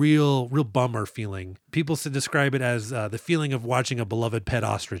 It's a real bummer feeling. People describe it as the feeling of watching a beloved pet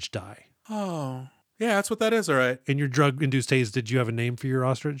ostrich die. Oh, Yeah, that's what that is, all right. In your drug-induced haze, did you have a name for your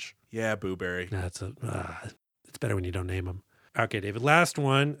ostrich? Yeah, Booberry. That's it's better when you don't name them. Okay, David. Last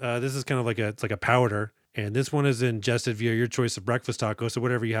one. This is kind of like a powder, and this one is ingested via your choice of breakfast taco. So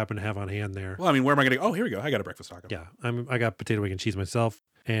whatever you happen to have on hand there. Well, I mean, where am I going to go? Oh, here we go. I got a breakfast taco. Yeah, I got potato, egg, and cheese myself,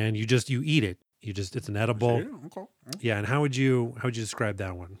 and you eat it. It's an edible. Okay. Yeah, and how would you describe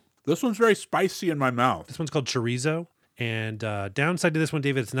that one? This one's very spicy in my mouth. This one's called chorizo, and downside to this one,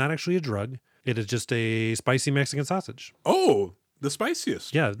 David, it's not actually a drug. It is just a spicy Mexican sausage. Oh, the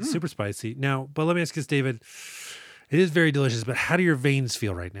spiciest. Yeah, super spicy. Now, but let me ask you this, David. It is very delicious, but how do your veins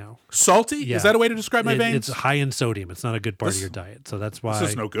feel right now? Salty? Yeah. Is that a way to describe my veins? It's high in sodium. It's not a good part of your diet. So that's why. This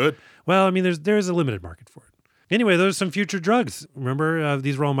is no good. Well, I mean, there's a limited market for it. Anyway, those are some future drugs. Remember,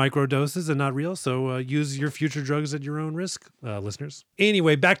 these were all micro doses and not real. So use your future drugs at your own risk, listeners.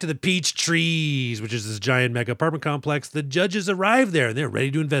 Anyway, back to the Peach Trees, which is this giant mega apartment complex. The judges arrive there and they're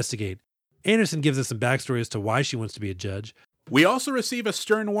ready to investigate. Anderson gives us some backstory as to why she wants to be a judge. We also receive a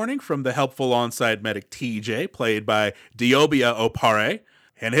stern warning from the helpful on-site medic TJ, played by Diobia Opare.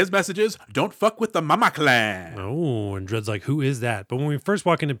 And his message is, don't fuck with the Mama Clan. Oh, and Dredd's like, who is that? But when we first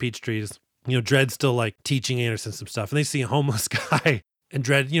walk into Peach Trees, Dredd's still like teaching Anderson some stuff. And they see a homeless guy. And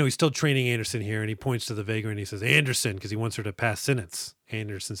Dredd, he's still training Anderson here. And he points to the vagrant and he says, Anderson, because he wants her to pass sentence.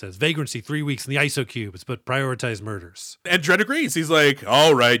 Anderson says, vagrancy, 3 weeks in the ISO cubes, but prioritize murders. And Dredd agrees. He's like,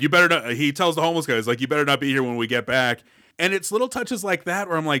 all right, you better not. He tells the homeless guy, he's like, you better not be here when we get back. And it's little touches like that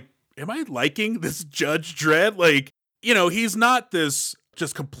where I'm like, am I liking this Judge Dredd? Like, he's not this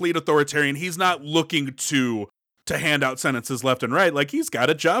just complete authoritarian. He's not looking to hand out sentences left and right. Like, he's got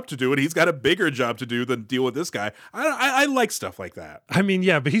a job to do, and he's got a bigger job to do than deal with this guy. I like stuff like that. I mean,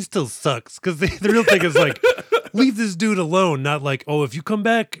 yeah, but he still sucks, because the real thing is like, leave this dude alone, not like, oh, if I come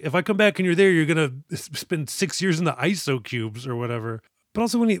back and you're there, you're going to spend 6 years in the ISO cubes or whatever. But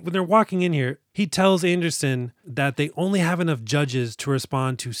also when they're walking in here, he tells Anderson that they only have enough judges to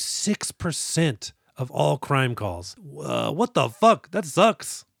respond to 6% of all crime calls. What the fuck? That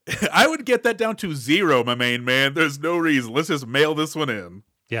sucks. I would get that down to 0, my main man. There's no reason. Let's just mail this one in.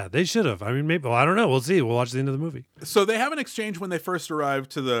 Yeah, they should have. I mean, maybe. Well, I don't know. We'll see. We'll watch the end of the movie. So they have an exchange when they first arrive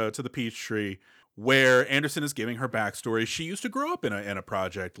to the Peach Tree, where Anderson is giving her backstory. She used to grow up in a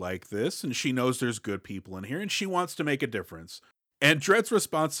project like this, and she knows there's good people in here, and she wants to make a difference. And Dredd's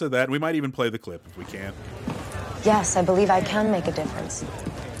response to that, and we might even play the clip if we can. Yes, I believe I can make a difference.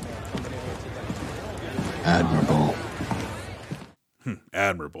 Admirable.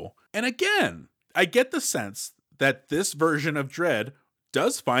 Admirable. And again, I get the sense that this version of Dredd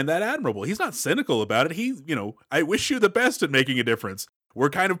does find that admirable. He's not cynical about it. I wish you the best at making a difference.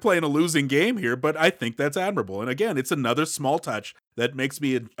 We're kind of playing a losing game here, but I think that's admirable. And again, it's another small touch that makes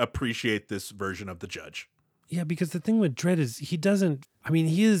me appreciate this version of the judge. Yeah, because the thing with Dredd is he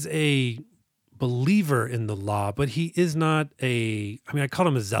is a believer in the law, but he is not I call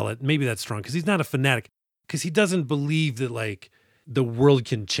him a zealot. Maybe that's strong, because he's not a fanatic, because he doesn't believe that like the world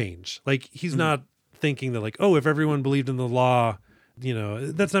can change. Like, he's not thinking that like, oh, if everyone believed in the law,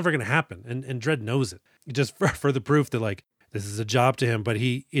 that's never going to happen. And Dredd knows it. Just for the proof that like, this is a job to him, but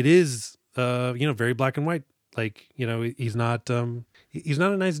it is, very black and white. Like, he's not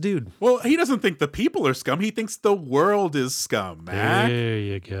a nice dude. Well, he doesn't think the people are scum. He thinks the world is scum, Mac. There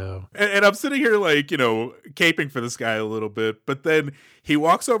you go. And I'm sitting here like, caping for this guy a little bit, but then he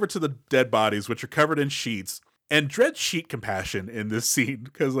walks over to the dead bodies, which are covered in sheets. And Dredd's sheet compassion in this scene,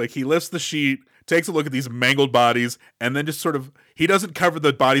 because like he lifts the sheet, takes a look at these mangled bodies, and then just he doesn't cover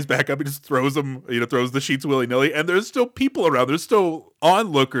the bodies back up. He just throws them, throws the sheets willy-nilly. And there's still people around. There's still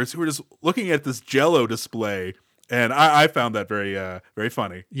onlookers who are just looking at this Jell-O display. And I found that very, very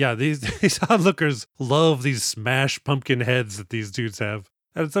funny. Yeah, these onlookers love these smashed pumpkin heads that these dudes have.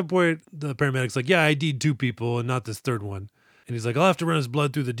 And at some point, the paramedic's like, yeah, I ID'd 2 people and not this third one. And he's like, I'll have to run his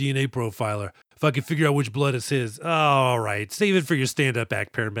blood through the DNA profiler if I can figure out which blood is his. Oh, all right, save it for your stand-up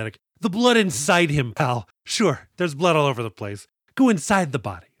act, paramedic. The blood inside him, pal. Sure, there's blood all over the place. Go inside the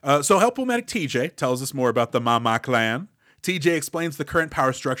body. So helpful medic TJ tells us more about the Mama clan. TJ explains the current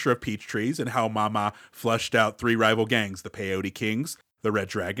power structure of Peach Trees and how Mama flushed out 3 rival gangs, the Peyote Kings, the Red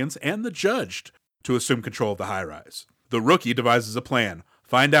Dragons, and the Judged, to assume control of the high-rise. The Rookie devises a plan.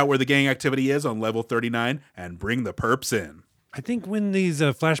 Find out where the gang activity is on level 39 and bring the perps in. I think when these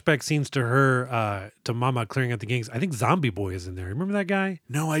flashback scenes to her, to Mama clearing out the gangs, I think Zombie Boy is in there. Remember that guy?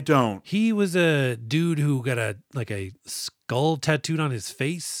 No, I don't. He was a dude who got a skull tattooed on his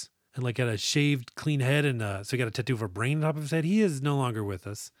face. and like had a shaved, clean head, and so he got a tattoo of a brain on top of his head. He is no longer with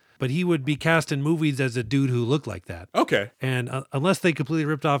us, but he would be cast in movies as a dude who looked like that. Okay. And unless they completely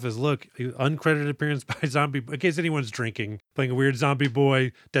ripped off his look, uncredited appearance by Zombie, in case anyone's drinking, playing a weird zombie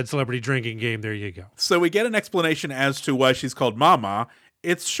boy, dead celebrity drinking game, there you go. So we get an explanation as to why she's called Mama.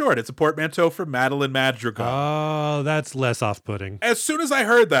 It's short. It's a portmanteau for Madeline Madrigal. Oh, that's less off-putting. As soon as I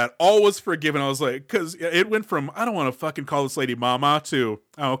heard that, all was forgiven. I was like, because it went from, I don't want to fucking call this lady Mama to,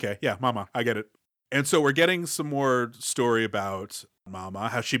 oh, okay, yeah, Mama, I get it. And so we're getting some more story about Mama,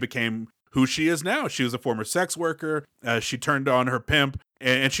 how she became who she is now. She was a former sex worker. She turned on her pimp,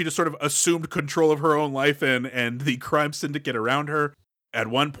 and she just sort of assumed control of her own life and the crime syndicate around her. At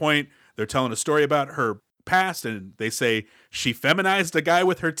one point, they're telling a story about her past, and they say she feminized a guy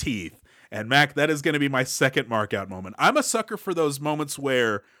with her teeth. And Mac, that is going to be my second mark out moment. I'm a sucker for those moments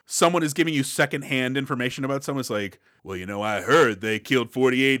where someone is giving you secondhand information about someone. It's like, well, you know, I heard they killed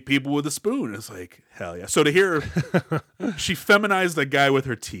 48 people with a spoon. It's like, hell yeah. So to hear she feminized a guy with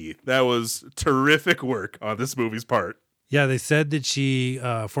her teeth, that was terrific work on this movie's part. Yeah, they said that she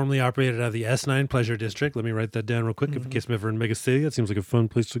formerly operated out of the S9 Pleasure District. Let me write that down real quick in case I'm ever in Mega City. That seems like a fun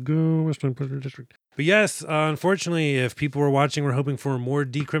place to go, S9 Pleasure District. But yes, unfortunately, if people were watching, we're hoping for a more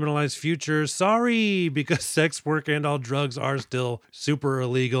decriminalized future. Sorry, because sex work and all drugs are still super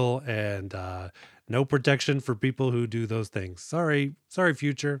illegal and no protection for people who do those things. Sorry,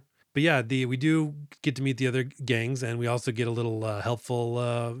 future. But yeah, we do get to meet the other gangs, and we also get a little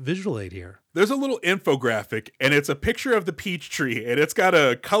helpful visual aid here. There's a little infographic, and it's a picture of the peach tree, and it's got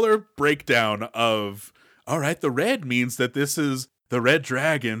a color breakdown of, all right, the red means that this is the Red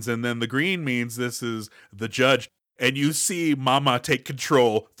Dragons, and then the green means this is the judge. And you see Mama take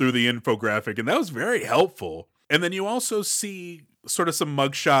control through the infographic, and that was very helpful. And then you also see sort of some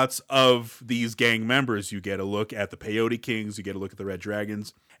mugshots of these gang members. You get a look at the Peyote Kings, you get a look at the Red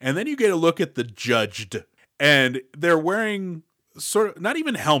Dragons, and then you get a look at the judged. And they're wearing sort of not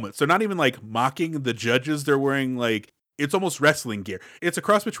even helmets. They're not even like mocking the judges. They're wearing like, it's almost wrestling gear. It's a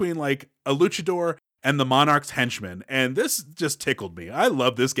cross between like a luchador and the Monarch's henchman. And this just tickled me. I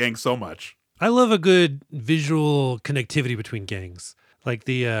love this gang so much. I love a good visual connectivity between gangs. Like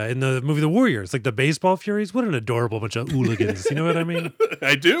the in the movie The Warriors, like the baseball Furies. What an adorable bunch of hooligans. You know what I mean?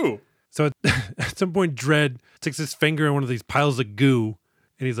 I do. So at some point, Dredd sticks his finger in one of these piles of goo.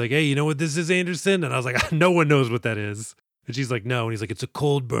 And he's like, hey, you know what this is, Anderson? And I was like, no one knows what that is. And she's like, no. And he's like, it's a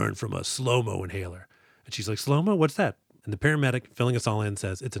cold burn from a slow-mo inhaler. And she's like, slow-mo? What's that? And the paramedic, filling us all in,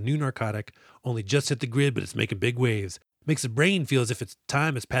 says, it's a new narcotic, only just hit the grid, but it's making big waves. Makes the brain feel as if its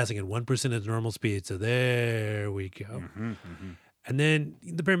time is passing at 1% of its normal speed. So there we go. Mm-hmm, mm-hmm. And then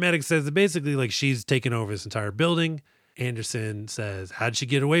the paramedic says that basically like she's taken over this entire building. Anderson says, how'd she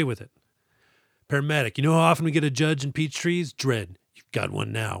get away with it? Paramedic, you know how often we get a judge in peach trees? Dredd, you've got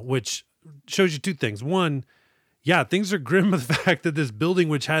one now, which shows you two things. One, yeah, things are grim with the fact that this building,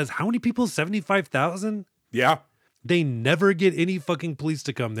 which has how many people? 75,000? Yeah. They never get any fucking police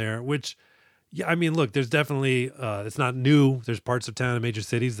to come there, which, yeah, I mean, look, there's definitely, it's not new. There's parts of town and major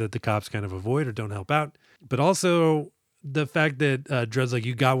cities that the cops kind of avoid or don't help out. But also the fact that Dredd's like,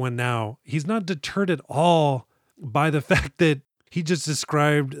 you got one now. He's not deterred at all by the fact that he just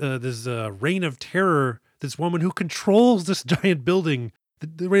described this reign of terror, this woman who controls this giant building,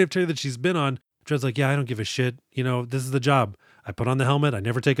 the reign of terror that she's been on. Dredd's like, yeah, I don't give a shit. You know, this is the job. I put on the helmet. I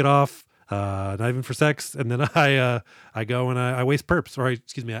never take it off. Not even for sex. And then I go and I waste perps, or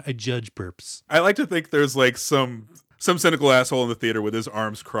I judge perps. I like to think there's like some cynical asshole in the theater with his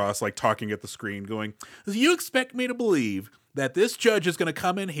arms crossed, like talking at the screen going, you expect me to believe that this judge is going to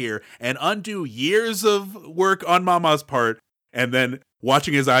come in here and undo years of work on Mama's part, and then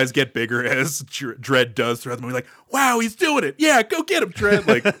watching his eyes get bigger as Dredd does throughout the movie, like, wow, he's doing it. Yeah, go get him, Dredd.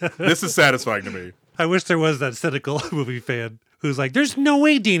 Like, this is satisfying to me. I wish there was that cynical movie fan who's like, there's no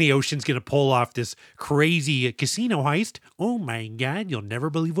way Danny Ocean's going to pull off this crazy casino heist. Oh my God, you'll never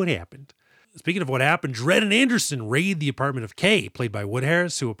believe what happened. Speaking of what happened, Dredd and Anderson raid the apartment of Kay, played by Wood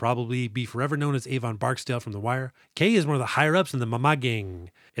Harris, who will probably be forever known as Avon Barksdale from The Wire. Kay is one of the higher-ups in the Mama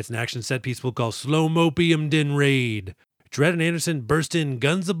Gang. It's an action set piece we'll call Slow Mopium Den Raid. Dredd and Anderson burst in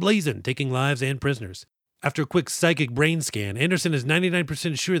guns a-blazing, taking lives and prisoners. After a quick psychic brain scan, Anderson is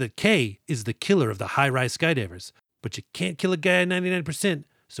 99% sure that Kay is the killer of the high-rise skydivers. But you can't kill a guy at 99%,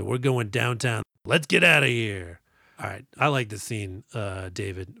 so we're going downtown. Let's get out of here. All right, I like this scene,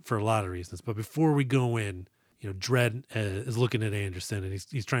 David, for a lot of reasons. But before we go in, Dredd is looking at Anderson, and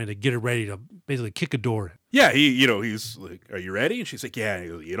he's trying to get her ready to basically kick a door in. Yeah, he's like, are you ready? And she's like, yeah,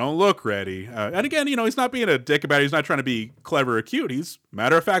 you don't look ready. And again, he's not being a dick about it. He's not trying to be clever or cute. He's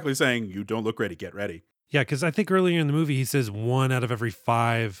matter-of-factly saying, you don't look ready, get ready. Yeah, because I think earlier in the movie, he says 1 out of every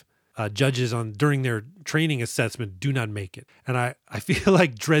 5 judges during their training assessment do not make it. And I feel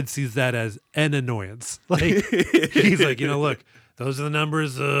like Dredd sees that as an annoyance. Like he's like, look, those are the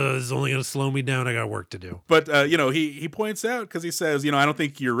numbers. This is only going to slow me down. I got work to do. But, he points out, because he says, I don't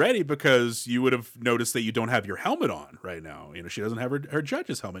think you're ready because you would have noticed that you don't have your helmet on right now. She doesn't have her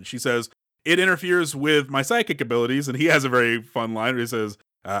judge's helmet. She says, it interferes with my psychic abilities. And he has a very fun line where he says,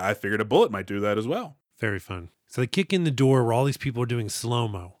 I figured a bullet might do that as well. Very fun. So they kick in the door where all these people are doing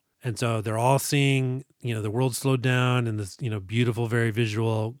slow-mo. And so they're all seeing, the world slowed down in this, beautiful, very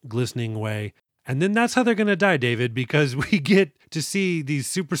visual, glistening way. And then that's how they're going to die, David, because we get to see these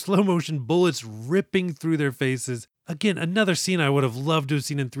super slow motion bullets ripping through their faces. Again, another scene I would have loved to have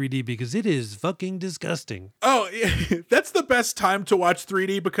seen in 3D because it is fucking disgusting. Oh, that's the best time to watch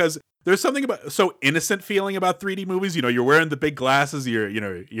 3D because there's something so innocent feeling about 3D movies. You're wearing the big glasses,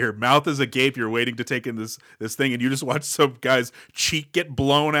 your mouth is agape, you're waiting to take in this thing, and you just watch some guy's cheek get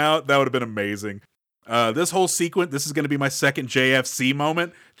blown out. That would have been amazing. This whole sequence, this is going to be my second JFC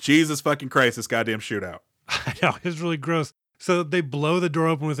moment. Jesus fucking Christ, this goddamn shootout. I know, it's really gross. So they blow the door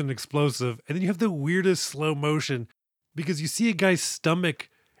open with an explosive, and then you have the weirdest slow motion because you see a guy's stomach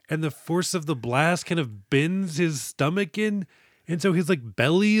and the force of the blast kind of bends his stomach in. And so his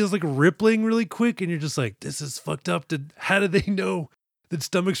belly is rippling really quick. And you're just like, this is fucked up. How did they know that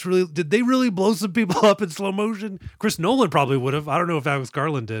did they really blow some people up in slow motion? Chris Nolan probably would have. I don't know if Alex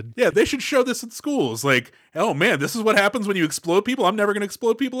Garland did. Yeah, they should show this in schools. Oh man, this is what happens when you explode people. I'm never going to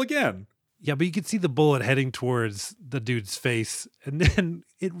explode people again. Yeah, but you can see the bullet heading towards the dude's face. And then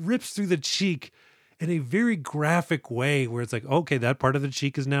it rips through the cheek in a very graphic way where it's like, okay, that part of the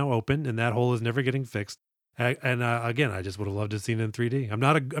cheek is now open and that hole is never getting fixed. And again, I just would have loved to have seen it in 3D. I'm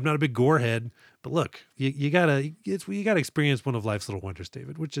not a big gore head, but look, you gotta experience one of life's little wonders,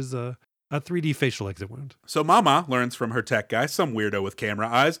 David, which is a 3D facial exit wound. So Mama learns from her tech guy, some weirdo with camera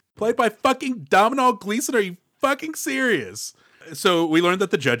eyes, played by fucking Domhnall Gleeson. Are you fucking serious? So we learned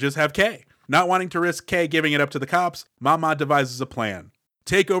that the judges have Kay. Not wanting to risk Kay giving it up to the cops, Mama devises a plan.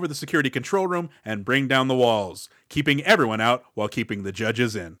 Take over the security control room and bring down the walls, keeping everyone out while keeping the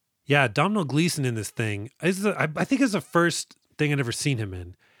judges in. Yeah, Domhnall Gleeson in this thing, I think is the first thing I'd ever seen him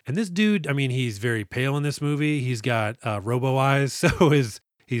in. And this dude, he's very pale in this movie. He's got robo eyes, so his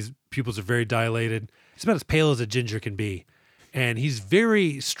pupils are very dilated. He's about as pale as a ginger can be. And he's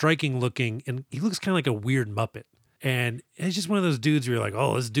very striking looking, and he looks kind of like a weird Muppet. And it's just one of those dudes where you're like,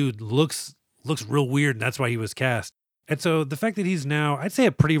 oh, this dude looks real weird, and that's why he was cast. And so the fact that he's now, I'd say,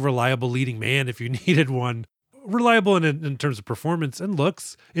 a pretty reliable leading man if you needed one, reliable in terms of performance and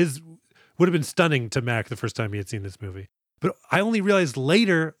looks, would have been stunning to Mac the first time he had seen this movie. But I only realized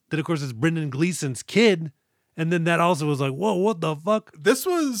later that, of course, it's Brendan Gleeson's kid. And then that also was like, whoa, what the fuck? This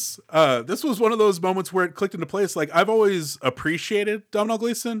was one of those moments where it clicked into place. I've always appreciated Domhnall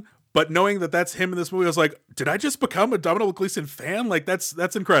Gleeson, but knowing that that's him in this movie, I was like, did I just become a Domhnall Gleeson fan?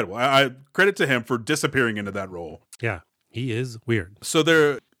 That's incredible. I credit to him for disappearing into that role. Yeah, he is weird.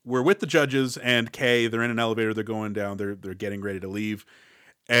 So we're with the judges and Kay. They're in an elevator. They're going down. They're getting ready to leave.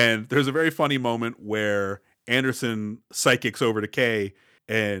 And there's a very funny moment where Anderson psychics over to Kay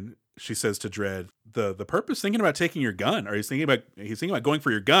and she says to Dredd, the perp is thinking about taking your gun, or he's thinking about going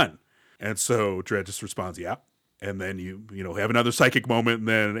for your gun. And so Dredd just responds, yeah. And then you have another psychic moment, and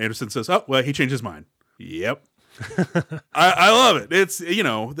then Anderson says, oh, well, he changed his mind. Yep. I love it. It's,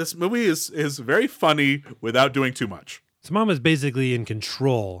 this movie is very funny without doing too much. So Mama's basically in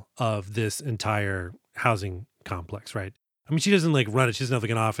control of this entire housing complex, right? She doesn't run it. She doesn't have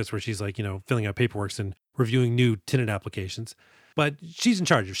an office where she's filling out paperwork and reviewing new tenant applications. But she's in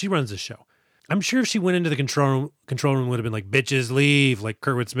charge. She runs this show. I'm sure if she went into the control room would have been like, bitches leave, like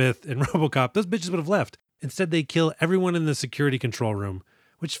Kurtwood Smith and RoboCop. Those bitches would have left. Instead, they kill everyone in the security control room,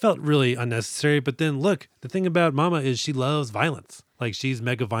 which felt really unnecessary. But then look, the thing about Mama is she loves violence. She's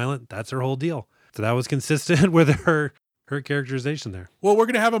mega violent. That's her whole deal. So that was consistent with her characterization there. Well, we're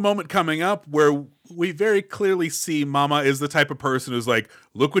going to have a moment coming up where we very clearly see Mama is the type of person who's like,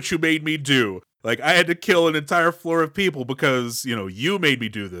 look what you made me do. I had to kill an entire floor of people because, you made me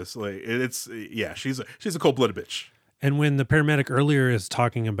do this. She's a cold-blooded bitch. And when the paramedic earlier is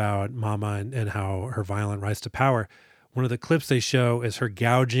talking about Mama and how her violent rise to power, one of the clips they show is her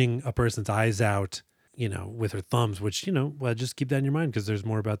gouging a person's eyes out, with her thumbs, which, just keep that in your mind because there's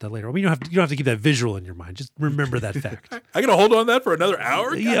more about that later. You don't have to keep that visual in your mind. Just remember that fact. I got to hold on to that for another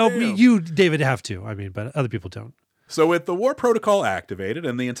hour? You, David, have to. But other people don't. So with the war protocol activated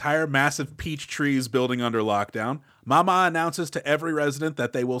and the entire massive peach trees building under lockdown, Mama announces to every resident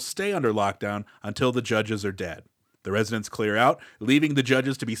that they will stay under lockdown until the judges are dead. The residents clear out, leaving the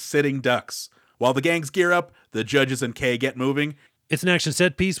judges to be sitting ducks. While the gangs gear up, the judges and Kay get moving. It's an action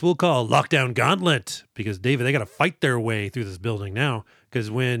set piece we'll call Lockdown Gauntlet because, David, they got to fight their way through this building now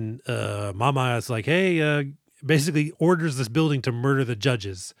because when Mama is like, hey, basically orders this building to murder the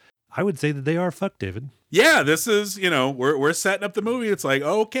judges, I would say that they are fucked, David. Yeah, this is, we're setting up the movie. It's like,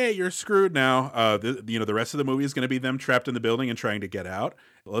 okay, you're screwed now. The rest of the movie is going to be them trapped in the building and trying to get out.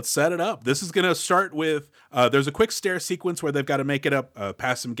 Let's set it up. This is going to start with, there's a quick stair sequence where they've got to make it up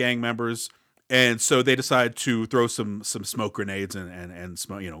past some gang members. And so they decide to throw some smoke grenades and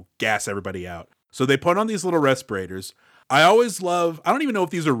smoke, gas everybody out. So they put on these little respirators. I don't even know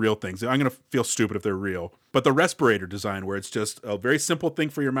if these are real things. I'm going to feel stupid if they're real. But the respirator design, where it's just a very simple thing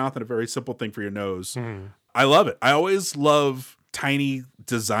for your mouth and a very simple thing for your nose. I love it. I always love tiny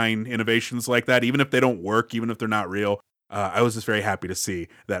design innovations like that, even if they don't work, even if they're not real. I was just very happy to see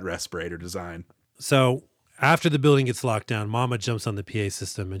that respirator design. So after the building gets locked down, Mama jumps on the PA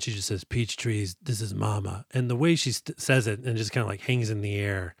system and she just says, "Peach trees, this is Mama." And the way she says it and just kind of like hangs in the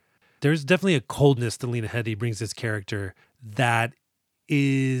air, there's definitely a coldness that Lena Headey brings this character that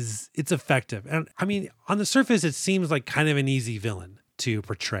it's effective. And I mean, on the surface, it seems like kind of an easy villain to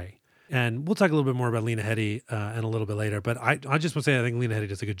portray. And we'll talk a little bit more about Lena Headey in a little bit later. But I just want to say I think Lena Headey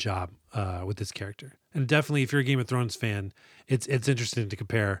does a good job with this character. And definitely, if you're a Game of Thrones fan, it's interesting to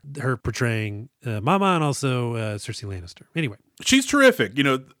compare her portraying Mama and also Cersei Lannister. Anyway, she's terrific.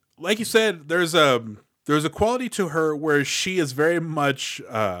 Like you said, there's a quality to her where she is very much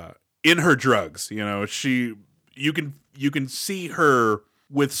in her drugs. You can see her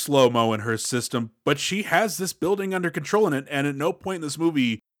with slow-mo in her system, but she has this building under control in it, and at no point in this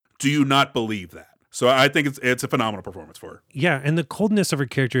movie do you not believe that. So I think it's a phenomenal performance for her. Yeah, and the coldness of her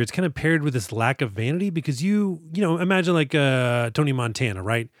character, it's kind of paired with this lack of vanity because you imagine like Tony Montana,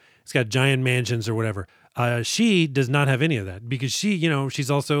 right? He's got giant mansions or whatever. She does not have any of that because she's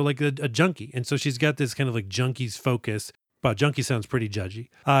also like a junkie. And so she's got this kind of like junkie's focus. But junkie sounds pretty judgy.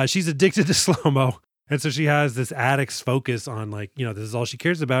 She's addicted to slow-mo. And so she has this addict's focus on this is all she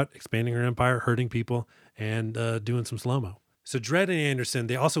cares about, expanding her empire, hurting people, and doing some slow-mo. So Dredd and Anderson,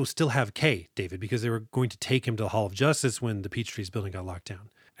 they also still have Kay, David, because they were going to take him to the Hall of Justice when the Peachtree's building got locked down.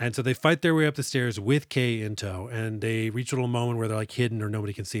 And so they fight their way up the stairs with Kay in tow, and they reach a little moment where they're like hidden or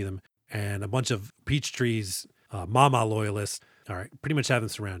nobody can see them. And a bunch of Peachtree's Mama loyalists, all right, pretty much have them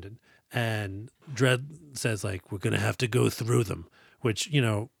surrounded. And Dredd says, like, we're going to have to go through them, which,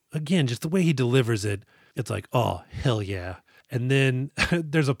 again, just the way he delivers it, it's like, oh, hell yeah. And then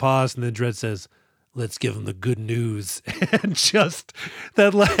there's a pause, and then Dredd says, let's give them the good news. And just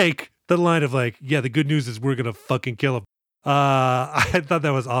that line of like, yeah, the good news is we're going to fucking kill him. I thought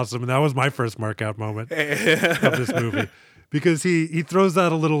that was awesome. And that was my first mark out moment of this movie because he throws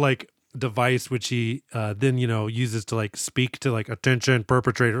out a little like device, which he then, uses to like speak to like attention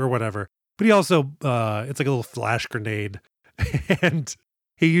perpetrator or whatever. But he also, it's like a little flash grenade and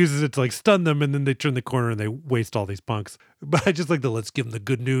he uses it to like stun them, and then they turn the corner and they waste all these punks. But I just like let's give them the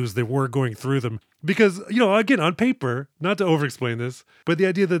good news that we're going through them. Because, again, on paper, not to over-explain this, but the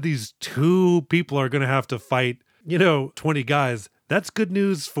idea that these two people are going to have to fight, 20 guys, that's good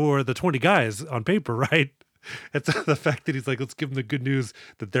news for the 20 guys on paper, right? It's the fact that he's like, let's give them the good news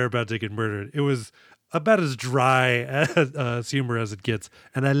that they're about to get murdered. It was about as dry as humor as it gets,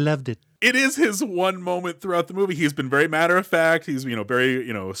 and I loved it. It is his one moment throughout the movie. He's been very matter of fact. He's,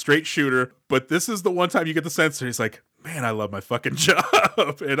 very, straight shooter. But this is the one time you get the sense that he's like, man, I love my fucking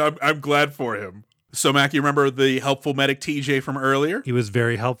job. And I'm glad for him. So, Mac, you remember the helpful medic TJ from earlier? He was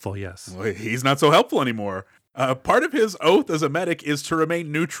very helpful, yes. Well, he's not so helpful anymore. Part of his oath as a medic is to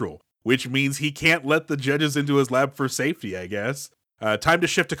remain neutral, which means he can't let the judges into his lab for safety, I guess. Time to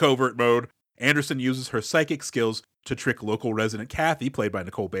shift to covert mode. Anderson uses her psychic skills to trick local resident Kathy, played by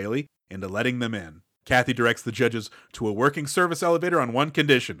Nicole Bailey, into letting them in. Kathy directs the judges to a working service elevator on one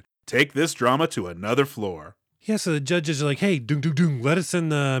condition: take this drama to another floor. Yeah, so the judges are like, hey, let us in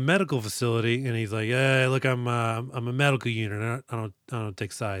the medical facility. And he's like, look, I'm a medical unit. I don't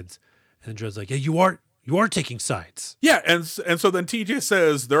take sides. And Dredd's like, yeah, you are taking sides. Yeah, and so then TJ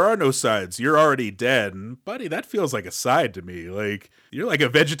says, there are no sides. You're already dead. And buddy, that feels like a side to me. Like, you're like a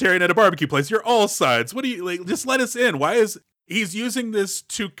vegetarian at a barbecue place. You're all sides. What do you, like, just let us in. Why is, he's using this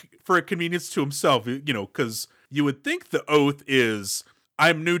for a convenience to himself, because you would think the oath is,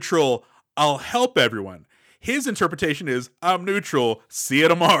 I'm neutral, I'll help everyone. His interpretation is, I'm neutral, see you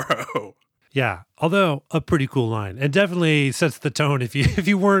tomorrow. Yeah, although a pretty cool line, and definitely sets the tone if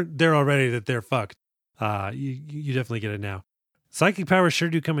you weren't there already that they're fucked. You definitely get it now. Psychic powers sure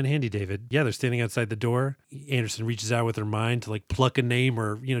do come in handy, David. Yeah, they're standing outside the door. Anderson reaches out with her mind to like pluck a name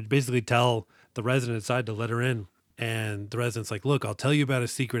or, basically tell the resident inside to let her in. And the resident's like, look, I'll tell you about a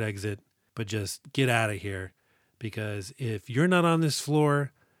secret exit, but just get out of here. because if you're not on this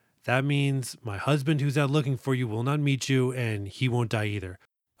floor, that means my husband who's out looking for you will not meet you and he won't die either.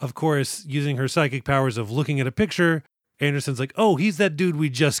 Of course, using her psychic powers of looking at a picture, Anderson's like, oh, he's that dude we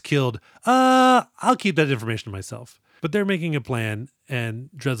just killed. I'll keep that information to myself. But they're making a plan, and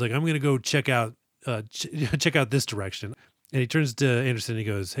Dredd's like, I'm going to go check out this direction. And he turns to Anderson and he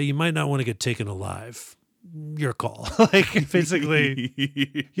goes, hey, you might not want to get taken alive. Your call. Like, basically,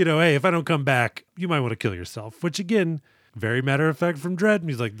 hey, if I don't come back, you might want to kill yourself. Which, again, very matter of fact from Dredd. And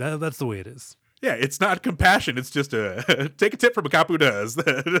he's like, that's the way it is. Yeah, it's not compassion. It's just take a tip from a cop who does.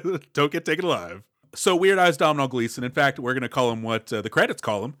 Don't get taken alive. So Weird Eyes Domhnall Gleeson, in fact, we're going to call him what the credits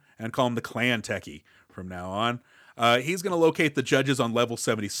call him, and call him the Clan Techie from now on. He's going to locate the judges on level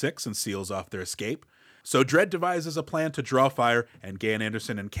 76 and seals off their escape. So Dredd devises a plan to draw fire and gain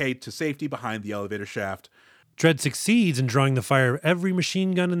Anderson and Kate to safety behind the elevator shaft. Dredd succeeds in drawing the fire of every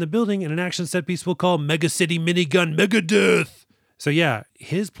machine gun in the building in an action set piece we'll call Mega City Minigun Megadeth. So yeah,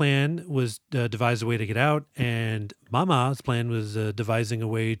 his plan was devise a way to get out, and Mama's plan was devising a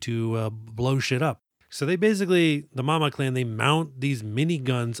way to blow shit up. So they basically, the Mama clan, they mount these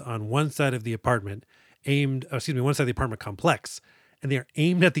miniguns on one side of the apartment, one side of the apartment complex, and they're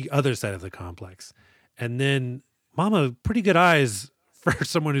aimed at the other side of the complex. And then Mama, pretty good eyes for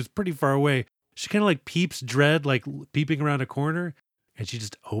someone who's pretty far away. She kind of like peeps Dredd, like peeping around a corner, and she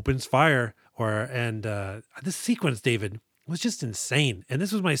just opens fire. This sequence, David, was just insane. And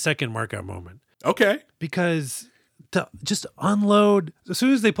this was my second markout moment. Okay. Because to just unload, as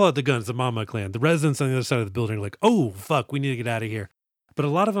soon as they pull out the guns, the Mama clan, the residents on the other side of the building are like, oh, fuck, we need to get out of here. But a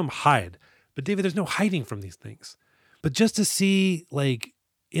lot of them hide. But David, there's no hiding from these things. But just to see, like,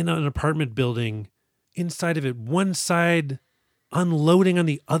 in an apartment building, inside of it, one side unloading on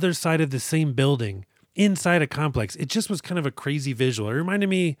the other side of the same building, inside a complex, it just was kind of a crazy visual. It reminded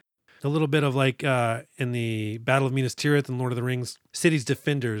me a little bit of like in the Battle of Minas Tirith in Lord of the Rings, city's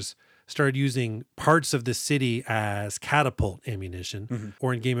defenders started using parts of the city as catapult ammunition. Mm-hmm.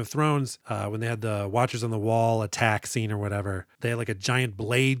 Or in Game of Thrones, when they had the Watchers on the Wall attack scene or whatever, they had like a giant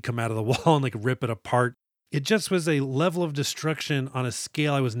blade come out of the wall and like rip it apart. It just was a level of destruction on a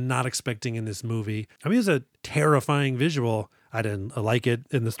scale I was not expecting in this movie. I mean, it was a terrifying visual. I didn't like it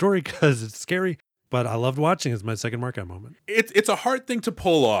in the story because it's scary, but I loved watching it. It's my second markout moment. It's a hard thing to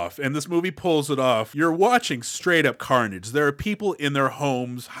pull off, and this movie pulls it off. You're watching straight up carnage. There are people in their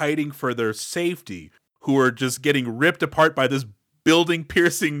homes hiding for their safety who are just getting ripped apart by this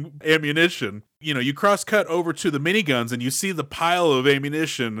building-piercing ammunition. You cross-cut over to the miniguns, and you see the pile of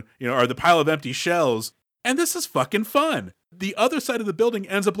ammunition, or the pile of empty shells, and this is fucking fun. The other side of the building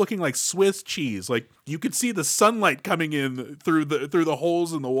ends up looking like Swiss cheese. Like, you could see the sunlight coming in through the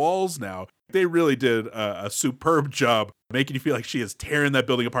holes in the walls now. They really did a superb job making you feel like she is tearing that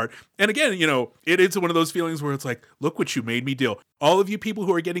building apart. And again, it is one of those feelings where it's like, look what you made me deal. All of you people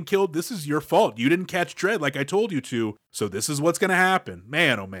who are getting killed, this is your fault. You didn't catch Dredd like I told you to. So this is what's going to happen.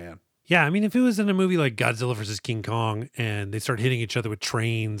 Man, oh man. Yeah, I mean, if it was in a movie like Godzilla vs. King Kong and they start hitting each other with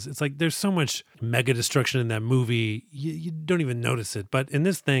trains, it's like there's so much mega destruction in that movie, you don't even notice it. But in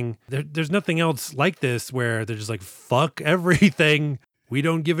this thing, there's nothing else like this where they're just like, fuck everything. We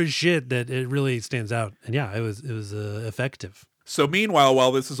don't give a shit, that it really stands out. And yeah, it was effective. So meanwhile,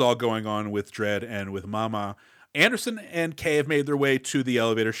 while this is all going on with Dredd and with Mama, Anderson and Kay have made their way to the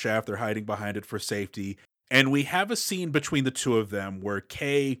elevator shaft. They're hiding behind it for safety. And we have a scene between the two of them where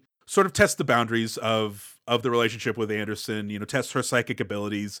Kay sort of tests the boundaries of the relationship with Anderson, tests her psychic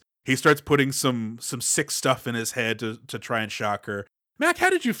abilities. He starts putting some sick stuff in his head to try and shock her. Mac, how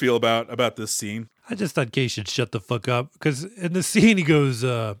did you feel about this scene? I just thought Kay should shut the fuck up, because in the scene he goes,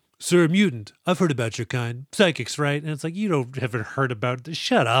 Sir Mutant, I've heard about your kind. Psychics, right? And it's like, haven't heard about this.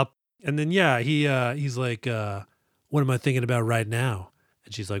 Shut up. And then, yeah, he's like, what am I thinking about right now?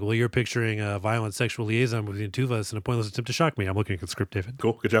 And she's like, well, you're picturing a violent sexual liaison between the two of us and a pointless attempt to shock me. I'm looking at the script, David.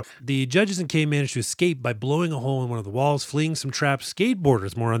 Cool. Good job. The judges and Kay managed to escape by blowing a hole in one of the walls, fleeing some trapped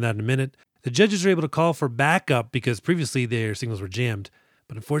skateboarders. More on that in a minute. The judges are able to call for backup because previously their signals were jammed.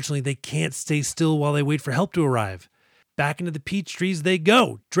 But unfortunately, they can't stay still while they wait for help to arrive. Back into the peach trees they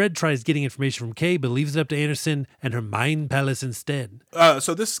go. Dredd tries getting information from Kay, but leaves it up to Anderson and her mind palace instead.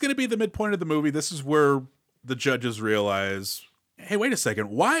 So this is going to be the midpoint of the movie. This is where the judges realize, hey, wait a second.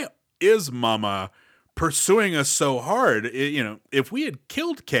 Why is Mama pursuing us so hard? If we had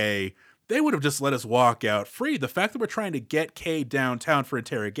killed Kay, they would have just let us walk out free. The fact that we're trying to get Kay downtown for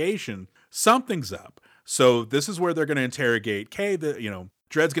interrogation, something's up. So this is where they're going to interrogate Kay.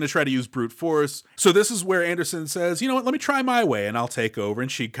 Dredd's going to try to use brute force. So this is where Anderson says, you know what, let me try my way and I'll take over. And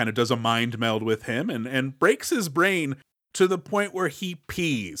she kind of does a mind meld with him and breaks his brain to the point where he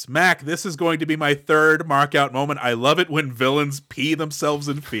pees. Mac, this is going to be my third mark out moment. I love it when villains pee themselves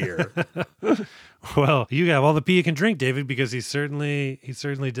in fear. Well, you have all the pee you can drink, David, because he certainly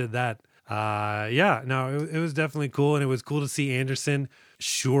did that. It was definitely cool, and it was cool to see Anderson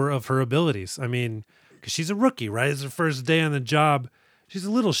sure of her abilities. I mean, because she's a rookie, right? It's her first day on the job. She's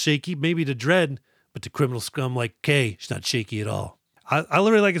a little shaky, maybe to Dredd, but to criminal scum like Kay, she's not shaky at all. I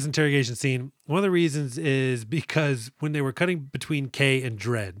literally like this interrogation scene. One of the reasons is because when they were cutting between Kay and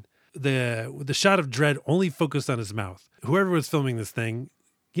Dredd, the shot of Dredd only focused on his mouth. Whoever was filming this thing,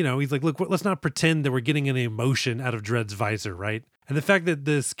 he's like, look, let's not pretend that we're getting any emotion out of Dredd's visor, right? And the fact that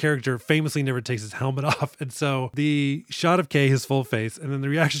this character famously never takes his helmet off. And so the shot of Kay, his full face, and then the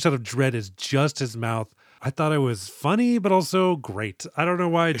reaction shot of Dredd is just his mouth. I thought it was funny, but also great. I don't know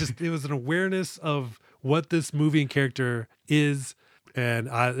why. It was an awareness of what this movie and character is. And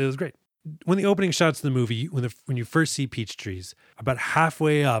it was great. When the opening shots of the movie, when you first see peach trees, about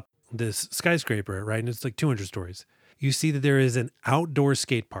halfway up this skyscraper, right, and it's like 200 stories, you see that there is an outdoor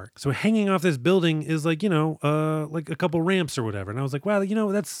skate park. So hanging off this building is like, like a couple ramps or whatever. And I was like, wow,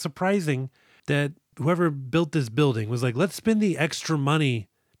 that's surprising that whoever built this building was like, let's spend the extra money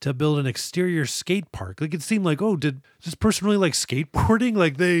to build an exterior skate park. Like it seemed like, oh, did this person really like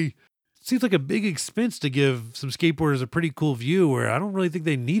skateboarding? Seems like a big expense to give some skateboarders a pretty cool view where I don't really think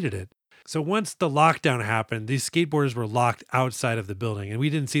they needed it. So once the lockdown happened, these skateboarders were locked outside of the building, and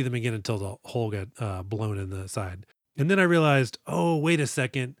we didn't see them again until the hole got blown in the side. And then I realized, oh, wait a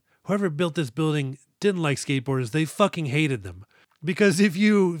second. Whoever built this building didn't like skateboarders. They fucking hated them. Because if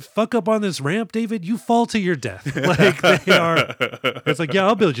you fuck up on this ramp, David, you fall to your death. Like they are. It's like, yeah,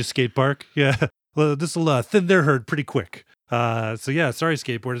 I'll build you a skate park. Yeah. Well, this will thin their herd pretty quick. Sorry,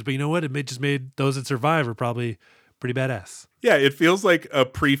 skateboarders, but you know what? It just made those that survive are probably pretty badass. Yeah, it feels like a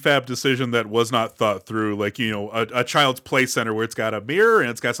prefab decision that was not thought through. Like, a child's play center where it's got a mirror and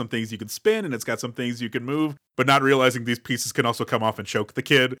it's got some things you can spin and it's got some things you can move, but not realizing these pieces can also come off and choke the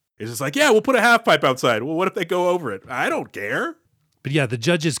kid. It's just like, yeah, we'll put a half pipe outside. Well, what if they go over it? I don't care. But yeah, the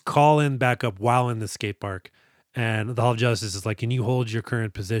judges call in backup while in the skate park, and the Hall of Justice is like, can you hold your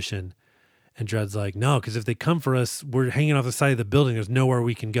current position? And Dredd's like, no, because if they come for us, we're hanging off the side of the building. There's nowhere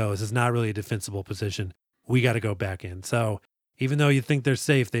we can go. This is not really a defensible position. We got to go back in. So even though you think they're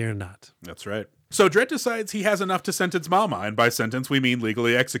safe, they are not. That's right. So Dredd decides he has enough to sentence Mama, and by sentence, we mean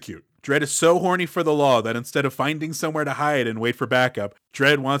legally execute. Dredd is so horny for the law that instead of finding somewhere to hide and wait for backup,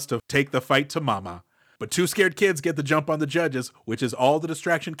 Dredd wants to take the fight to Mama. But two scared kids get the jump on the judges, which is all the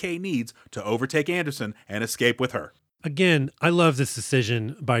distraction Kay needs to overtake Anderson and escape with her. Again, I love this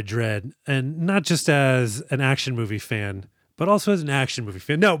decision by Dredd, and not just as an action movie fan, but also as an action movie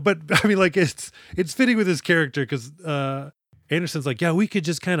fan. No, but I mean, like it's fitting with his character because Anderson's like, yeah, we could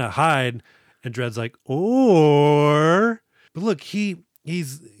just kind of hide, and Dredd's like, but look, he's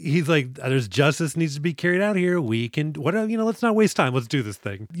like, there's justice needs to be carried out here. We can, let's not waste time. Let's do this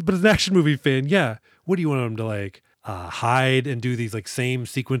thing. But as an action movie fan, yeah, what do you want him to like? Hide and do these like same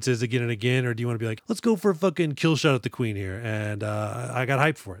sequences again and again, or do you want to be like, let's go for a fucking kill shot at the queen here? And I got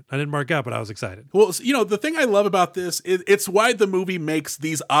hyped for it. I didn't mark out, but I was excited. Well, the thing I love about this is it's why the movie makes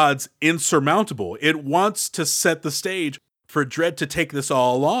these odds insurmountable. It wants to set the stage for Dredd to take this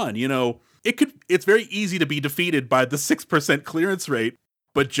all on. It's very easy to be defeated by the 6% clearance rate,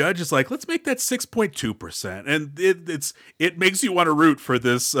 but Judge is like, let's make that 6.2%, and it makes you want to root for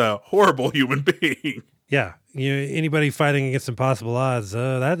this horrible human being. Yeah, anybody fighting against impossible odds,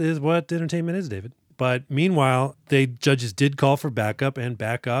 that is what entertainment is, David. But meanwhile, the judges did call for backup, and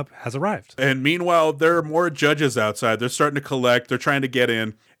backup has arrived. And meanwhile, there are more judges outside. They're starting to collect. They're trying to get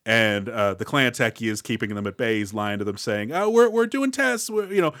in. And the Klan techie is keeping them at bay. He's lying to them, saying, "Oh, we're doing tests.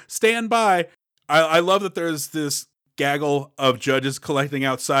 Stand by." I love that there's this gaggle of judges collecting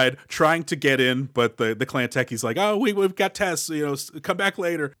outside, trying to get in, but the Klan techie's like, "Oh, we've got tests. Come back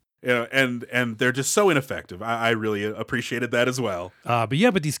later." And they're just so ineffective. I really appreciated that as well.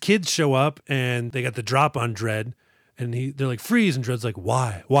 But these kids show up and they got the drop on Dredd, and they're like, freeze, and Dredd's like,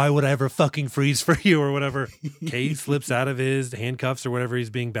 why? Why would I ever fucking freeze for you or whatever? Kay slips out of his handcuffs or whatever he's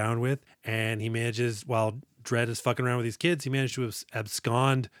being bound with, and he manages, while Dredd is fucking around with these kids, he managed to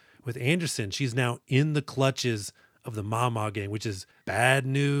abscond with Anderson. She's now in the clutches of the Mama gang, which is bad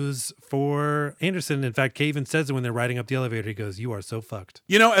news for Anderson. In fact, Kay even says it when they're riding up the elevator. He goes, "You are so fucked."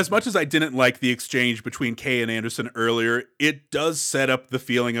 As much as I didn't like the exchange between Kay and Anderson earlier, it does set up the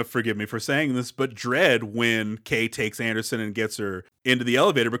feeling of, forgive me for saying this, but dread when Kay takes Anderson and gets her into the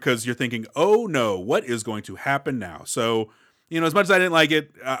elevator, because you're thinking, oh no, what is going to happen now? So, as much as I didn't like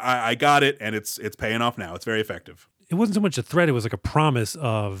it, I got it, and it's paying off now. It's very effective. It wasn't so much a threat. It was like a promise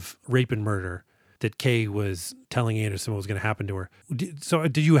of rape and murder. that Kay was telling Anderson what was going to happen to her. So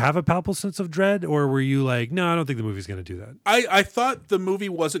did you have a palpable sense of dread, or were you like, no, I don't think the movie's going to do that? I thought the movie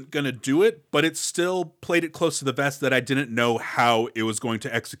wasn't going to do it, but it still played it close to the vest that I didn't know how it was going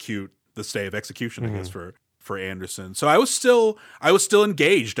to execute the stay of execution, I guess, for Anderson. So I was still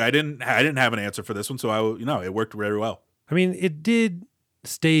engaged. I didn't have an answer for this one, so it worked very well. I mean, it did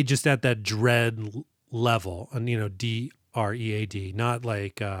stay just at that dread level, and DREAD, not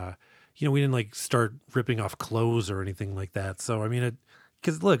like we didn't like start ripping off clothes or anything like that. So I mean,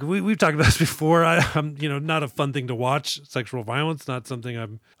 because look, we've talked about this before. I'm not a fun thing to watch. Sexual violence, not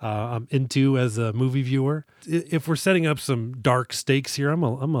something I'm into as a movie viewer. If we're setting up some dark stakes here,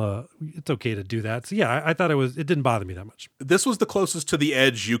 it's okay to do that. So yeah, I thought it didn't bother me that much. This was the closest to the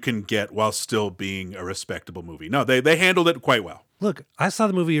edge you can get while still being a respectable movie. No, they handled it quite well. Look, I saw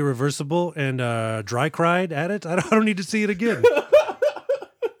the movie Irreversible and dry cried at it. I don't need to see it again.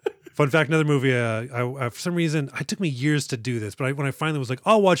 Fun fact, another movie, for some reason, it took me years to do this, but when I finally was like,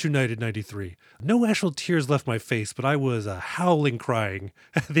 I'll watch United 93. No actual tears left my face, but I was howling crying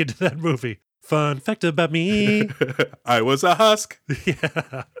at the end of that movie. Fun fact about me. I was a husk.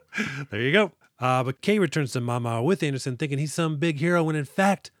 Yeah, there you go. But Kay returns to Mama with Anderson thinking he's some big hero, when in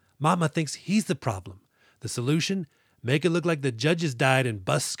fact, Mama thinks he's the problem. The solution? Make it look like the judges died and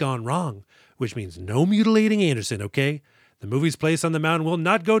bust's gone wrong, which means no mutilating Anderson, okay? The movie's place on the mountain will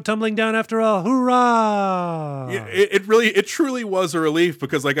not go tumbling down after all. Hoorah! It truly was a relief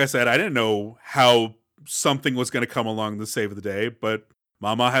because, like I said, I didn't know how something was going to come along to save the day. But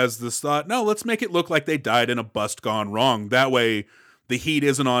Mama has this thought, no, let's make it look like they died in a bust gone wrong. That way the heat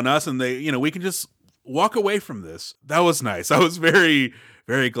isn't on us and we can just walk away from this. That was nice. I was very,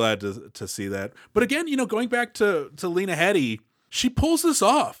 very glad to see that. But again, going back to Lena Headey, she pulls this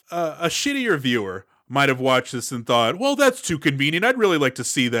off. A shittier viewer might have watched this and thought, well, that's too convenient. I'd really like to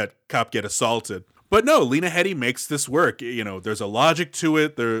see that cop get assaulted. But no, Lena Headey makes this work. There's a logic to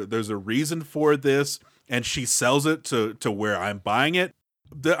it. There's a reason for this, and she sells it to where I'm buying it.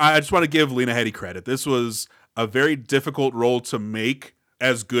 I just want to give Lena Headey credit. This was a very difficult role to make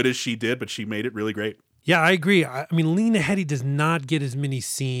as good as she did, but she made it really great. Yeah, I agree. I mean, Lena Headey does not get as many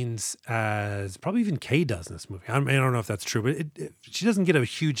scenes as probably even Kay does in this movie. I don't know if that's true, but she doesn't get a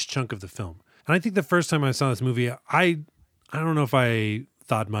huge chunk of the film. And I think the first time I saw this movie, I don't know if I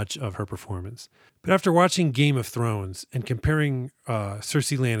thought much of her performance. But after watching Game of Thrones and comparing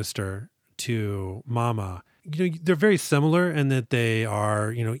Cersei Lannister to Mama, they're very similar in that they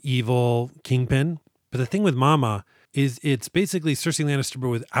are, evil kingpin. But the thing with Mama is it's basically Cersei Lannister but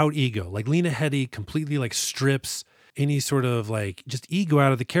without ego. Like Lena Headey completely strips any sort of just ego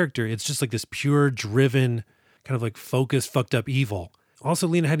out of the character. It's just this pure driven kind of focused, fucked up evil. Also,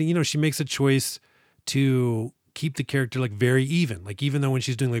 Lena Headey, she makes a choice to keep the character very even. Even though when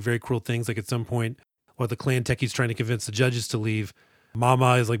she's doing very cruel things, at some point while the clan techie's trying to convince the judges to leave,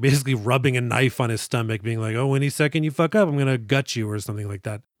 Mama is basically rubbing a knife on his stomach, being oh, any second you fuck up, I'm going to gut you or something like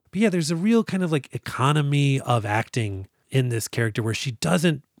that. But yeah, there's a real kind of economy of acting in this character where she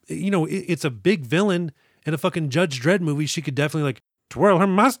doesn't, it's a big villain in a fucking Judge Dredd movie. She could definitely twirl her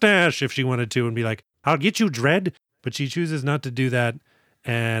mustache if she wanted to and be I'll get you, Dredd. But she chooses not to do that.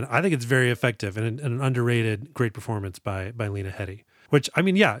 And I think it's very effective and an underrated great performance by Lena Headey. Which, I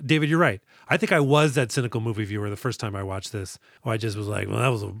mean, yeah, David, you're right. I think I was that cynical movie viewer the first time I watched this. I just was well, that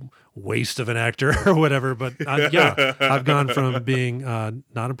was a waste of an actor or whatever. But I've gone from being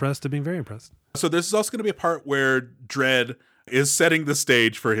not impressed to being very impressed. So this is also going to be a part where Dredd is setting the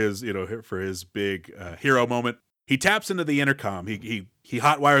stage for his, for his big hero moment. He taps into the intercom. He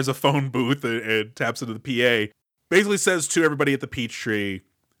hotwires a phone booth and taps into the PA. Basically says to everybody at the Peachtree,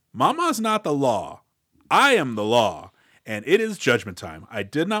 Mama's not the law. I am the law. And it is judgment time. I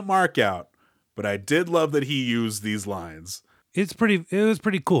did not mark out, but I did love that he used these lines. It was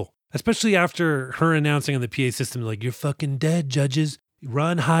pretty cool. Especially after her announcing on the PA system, you're fucking dead, judges.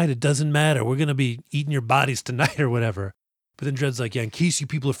 Run, hide, it doesn't matter. We're going to be eating your bodies tonight or whatever. But then Dredd's yeah, in case you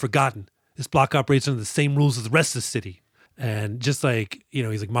people have forgotten, this block operates under the same rules as the rest of the city. And just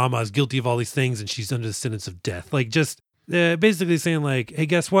he's Mama is guilty of all these things and she's under the sentence of death. Basically saying hey,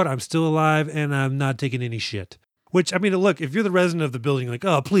 guess what? I'm still alive and I'm not taking any shit. Which, I mean, look, if you're the resident of the building,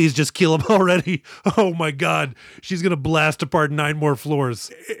 oh, please just kill him already. Oh my God, she's going to blast apart 9 more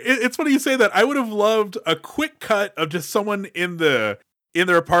floors. It's funny you say that. I would have loved a quick cut of just someone in their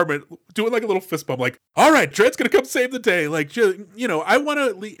apartment doing a little fist bump, all right, Dredd's gonna come save the day. I want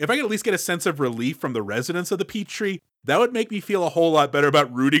to, if I could at least get a sense of relief from the residents of the Peachtree, that would make me feel a whole lot better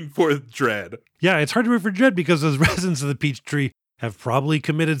about rooting for Dredd. Yeah, it's hard to root for Dredd because those residents of the Peachtree have probably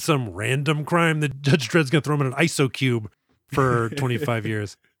committed some random crime that Judge Dredd's gonna throw him in an ISO cube for 25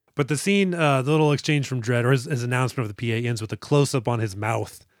 years. But the scene, the little exchange from Dredd, or his announcement of the PA ends with a close-up on his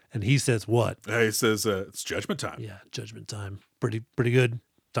mouth. And he says what? He says, it's judgment time. Yeah, judgment time. Pretty good.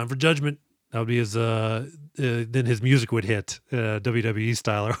 Time for judgment. That would be his, then his music would hit, WWE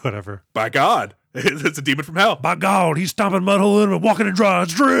style or whatever. By God, it's a demon from hell. By God, he's stomping mud hole in him and walking and dry.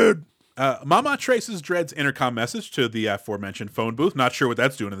 It's Dredd. Mama traces Dredd's intercom message to the aforementioned phone booth. Not sure what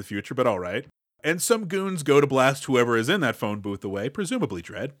that's doing in the future, but all right. And some goons go to blast whoever is in that phone booth away, presumably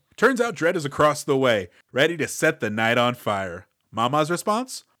Dredd. Turns out Dredd is across the way, ready to set the night on fire. Mama's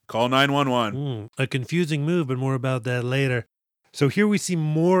response? Call 911. A confusing move, but more about that later. So here we see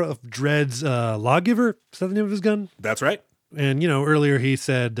more of Dredd's lawgiver. Is that the name of his gun? That's right. And, earlier he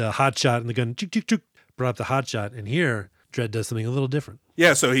said hot shot and the gun brought up the hot shot. And here, Dredd does something a little different.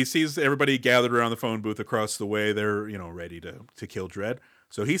 Yeah, so he sees everybody gathered around the phone booth across the way. They're, ready to kill Dredd.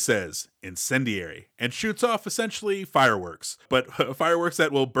 So he says, incendiary, and shoots off essentially fireworks, but fireworks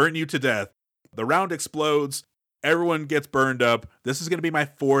that will burn you to death. The round explodes. Everyone gets burned up. This is going to be my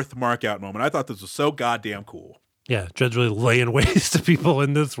fourth markout moment. I thought this was so goddamn cool. Yeah, Dredd's really laying waste to people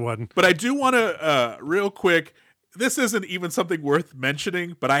in this one. But I do want to, real quick, this isn't even something worth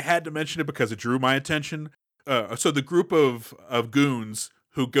mentioning, but I had to mention it because it drew my attention. So the group of goons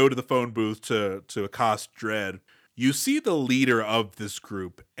who go to the phone booth to accost Dredd, you see the leader of this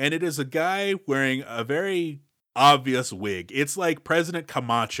group, and it is a guy wearing a very obvious wig. It's like President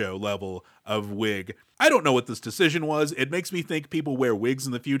Camacho level of wig. I don't know what this decision was. It makes me think people wear wigs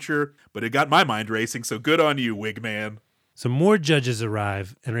in the future, but it got my mind racing, so good on you, wig man. Some more judges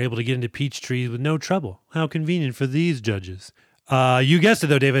arrive and are able to get into Peachtree with no trouble. How convenient for these judges. You guessed it,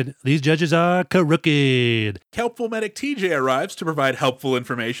 though, David. These judges are crooked. Helpful medic TJ arrives to provide helpful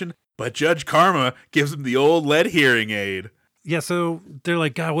information, but Judge Karma gives him the old lead hearing aid. Yeah, so they're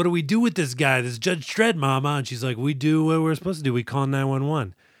like, God, what do we do with this guy? This Judge Dredd, Mama. And she's like, we do what we're supposed to do. We call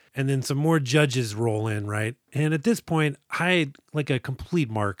 911. And then some more judges roll in, right? And at this point, I, like a complete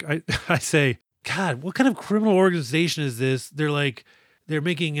mark, I say, God, what kind of criminal organization is this? They're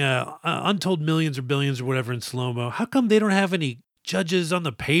making untold millions or billions or whatever in slow-mo. How come they don't have any judges on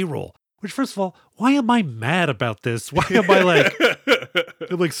the payroll? Which, first of all, why am I mad about this? Why am I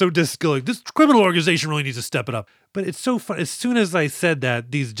like so like this criminal organization really needs to step it up? But it's so fun. As soon as I said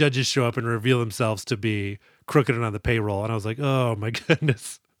that, these judges show up and reveal themselves to be crooked and on the payroll. And I was like, oh my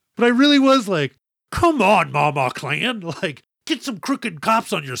goodness. But I really was like, come on, Mama Clan. Like, get some crooked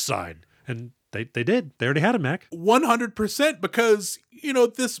cops on your side. And they did. They already had him, Mac. 100%, because,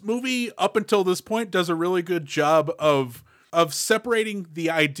 this movie up until this point does a really good job of separating the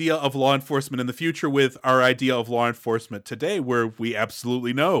idea of law enforcement in the future with our idea of law enforcement today, where we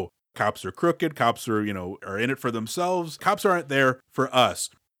absolutely know cops are crooked, cops are in it for themselves. Cops aren't there for us.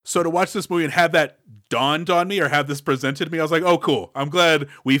 So to watch this movie and have that dawned on me or have this presented to me, I was like, oh, cool. I'm glad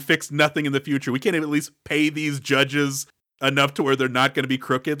we fixed nothing in the future. We can't even at least pay these judges enough to where they're not going to be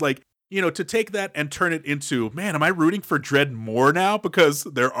crooked. Like, to take that and turn it into, man, am I rooting for Dredd more now because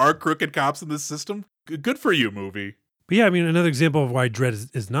there are crooked cops in this system? Good for you, movie. But yeah, I mean, another example of why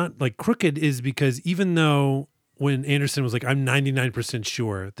Dredd is not like crooked is because even though when Anderson was like, I'm 99%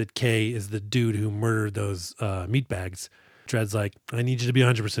 sure that Kay is the dude who murdered those meat bags, Dredd's like, I need you to be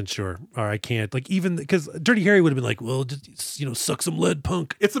 100% sure, or I can't. Like, even because Dirty Harry would have been like, well, just, suck some lead,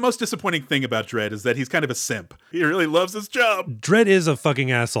 punk. It's the most disappointing thing about Dredd is that he's kind of a simp. He really loves his job. Dredd is a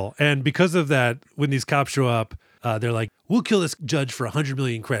fucking asshole. And because of that, when these cops show up, they're like, we'll kill this judge for 100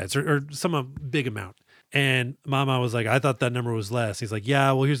 million credits or some big amount. And Mama was like, I thought that number was less. He's like,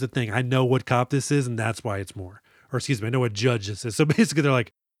 yeah, well, here's the thing. I know what cop this is, and that's why it's more. Or excuse me, I know what judge this is. So basically, they're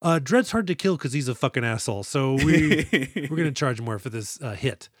like, Dredd's hard to kill because he's a fucking asshole. So we're going to charge more for this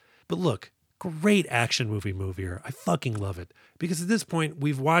hit. But look, great action movie here. I fucking love it. Because at this point,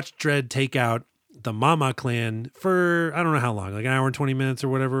 we've watched Dredd take out the Mama Clan for, I don't know how long, like an hour and 20 minutes or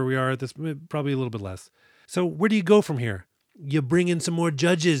whatever we are at this, probably a little bit less. So where do you go from here? You bring in some more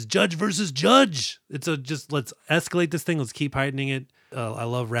judges, judge versus judge. It's let's escalate this thing. Let's keep heightening it. I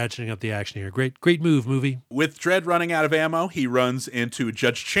love ratcheting up the action here. Great move, movie. With Dredd running out of ammo, he runs into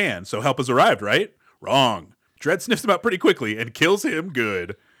Judge Chan. So help has arrived, right? Wrong. Dredd sniffs him out pretty quickly and kills him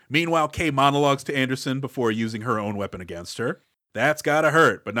good. Meanwhile, Kay monologues to Anderson before using her own weapon against her. That's gotta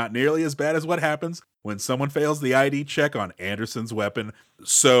hurt, but not nearly as bad as what happens when someone fails the ID check on Anderson's weapon.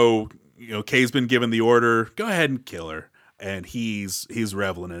 So, Kay's been given the order, go ahead and kill her. And he's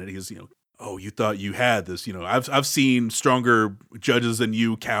reveling in it. He's, oh, you thought you had this. I've seen stronger judges than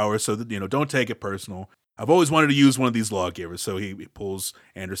you, cower. So that, don't take it personal. I've always wanted to use one of these lawgivers. So he pulls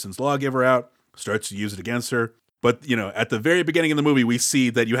Anderson's lawgiver out, starts to use it against her. But, at the very beginning of the movie, we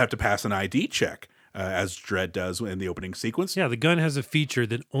see that you have to pass an ID check. as Dredd does in the opening sequence. Yeah, the gun has a feature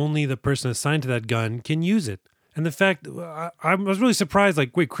that only the person assigned to that gun can use it. And the fact, I was really surprised,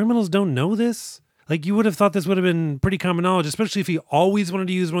 like, wait, criminals don't know this? Like, you would have thought this would have been pretty common knowledge, especially if he always wanted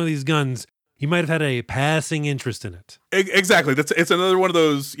to use one of these guns. He might have had a passing interest in it. Exactly. It's another one of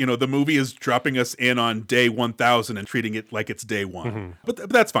those, the movie is dropping us in on day 1000 and treating it like it's day one. Mm-hmm. But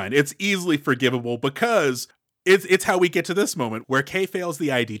that's fine. It's easily forgivable because it's how we get to this moment where Kay fails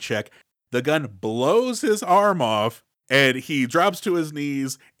the ID check. The gun blows his arm off and he drops to his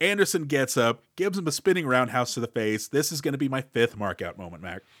knees. Anderson gets up, gives him a spinning roundhouse to the face. This is going to be my 5th markout moment,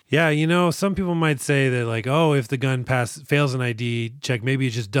 Mac. Yeah, some people might say that, like, oh, if the gun fails an ID check, maybe it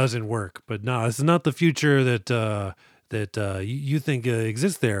just doesn't work. But no, this is not the future that you think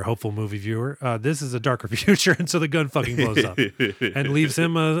exists there, hopeful movie viewer. This is a darker future, and so the gun fucking blows up and leaves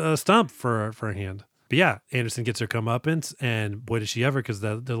him a stump for a hand. But yeah, Anderson gets her comeuppance, and boy, does she ever, because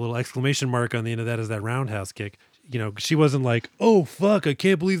the little exclamation mark on the end of that is that roundhouse kick. She wasn't like, oh, fuck, I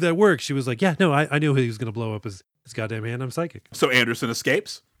can't believe that worked. She was like, yeah, no, I knew he was going to blow up his goddamn hand. I'm psychic. So Anderson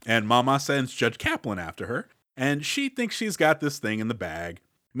escapes, and Mama sends Judge Kaplan after her, and she thinks she's got this thing in the bag.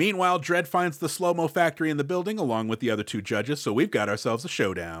 Meanwhile, Dredd finds the slow-mo factory in the building along with the other 2 judges, so we've got ourselves a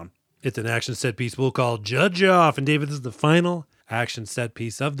showdown. It's an action set piece we'll call Judge Off. And David, this is the final action set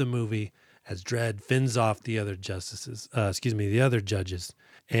piece of the movie as Dredd fins off the other the other judges.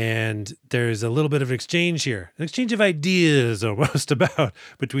 And there's a little bit of an exchange here, an exchange of ideas almost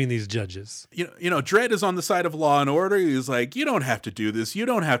between these judges. Dredd is on the side of law and order. He's like, you don't have to do this. You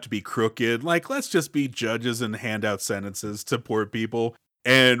don't have to be crooked. Like, let's just be judges and hand out sentences to poor people.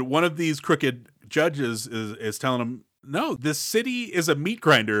 And one of these crooked judges is telling him, no, this city is a meat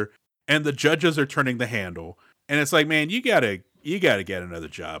grinder and the judges are turning the handle. And it's like, man, you gotta get another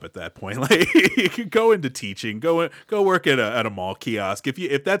job at that point. Like, you could go into teaching, go work at a mall kiosk.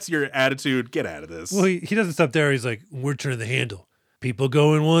 If that's your attitude, get out of this. Well, he doesn't stop there. He's like, we're turning the handle. People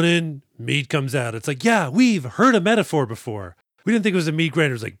go in one end, meat comes out. It's like, yeah, we've heard a metaphor before. We didn't think it was a meat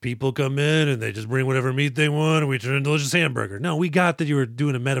grinder. It was like people come in and they just bring whatever meat they want and we turn a delicious hamburger. No, we got that you were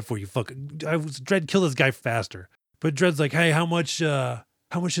doing a metaphor. Dredd kill this guy faster. But Dredd's like, hey, how much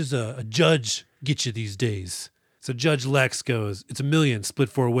does a judge get you these days? So Judge Lex goes, it's $1 million, split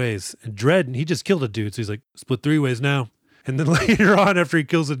 4 ways. And Dredd, he just killed a dude. So he's like, split 3 ways now. And then later on, after he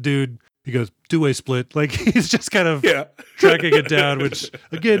kills a dude, he goes, 2-way split. Like, he's just kind of tracking it down, which,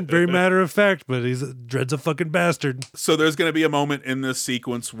 again, very matter of fact, but Dredd's a fucking bastard. So there's going to be a moment in this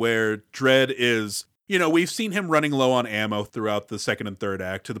sequence where Dredd is, we've seen him running low on ammo throughout the 2nd and 3rd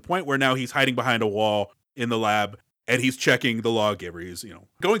act to the point where now he's hiding behind a wall in the lab and he's checking the lawgiver. He's,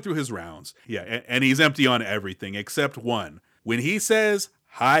 going through his rounds. Yeah, and he's empty on everything except one. When he says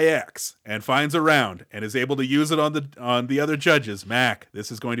high X and finds a round and is able to use it on the other judges, Mac,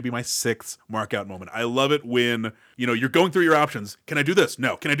 this is going to be my 6th markout moment. I love it when, you're going through your options. Can I do this?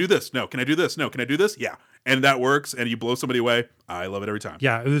 No. Can I do this? No. Can I do this? No. Can I do this? Yeah. And that works and you blow somebody away. I love it every time.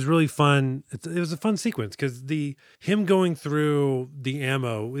 Yeah, it was really fun. It was a fun sequence because him going through the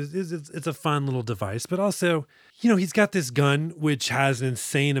ammo it's a fun little device, but also, he's got this gun which has an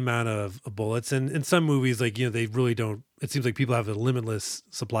insane amount of bullets, and in some movies, like, they really don't. It seems like people have a limitless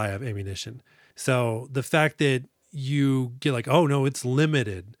supply of ammunition. So the fact that you get like, oh no, it's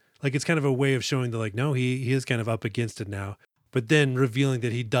limited, like it's kind of a way of showing that, like, no, he is kind of up against it now, but then revealing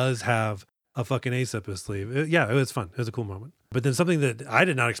that he does have a fucking ace up his sleeve. It was fun. It was a cool moment. But then something that I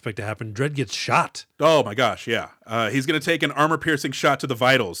did not expect to happen, Dredd gets shot. Oh my gosh, yeah. He's going to take an armor-piercing shot to the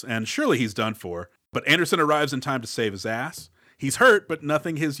vitals, and surely he's done for. But Anderson arrives in time to save his ass. He's hurt, but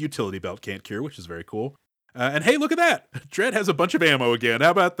nothing his utility belt can't cure, which is very cool. And hey, look at that. Dredd has a bunch of ammo again.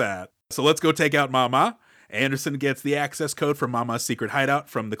 How about that? So let's go take out Mama. Anderson gets the access code from Mama's secret hideout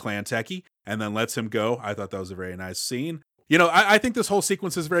from the clan techie, and then lets him go. I thought that was a very nice scene. I think this whole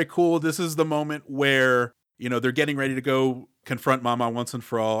sequence is very cool. This is the moment where, they're getting ready to go confront Mama once and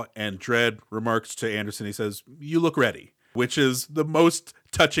for all. And Dredd remarks to Anderson, he says, you look ready, which is the most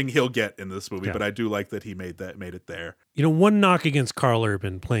touching he'll get in this movie. Yeah. But I do like that he made it there. One knock against Carl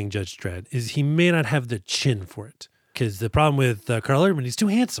Urban playing Judge Dredd is he may not have the chin for it. Because the problem with Carl Urban, he's too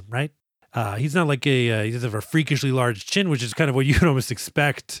handsome, right? He's not like he doesn't have a freakishly large chin, which is kind of what you can almost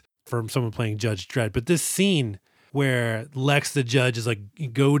expect from someone playing Judge Dredd. But this scene where Lex, the judge, is like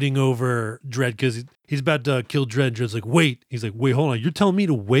goading over Dredd because he's about to kill Dredd. Dredd's like, wait. He's like, wait, hold on. You're telling me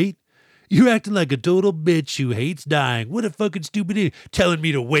to wait? You're acting like a total bitch who hates dying. What a fucking stupid idiot. Telling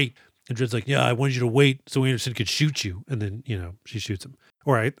me to wait. And Dredd's like, yeah, I wanted you to wait so Anderson could shoot you. And then, she shoots him.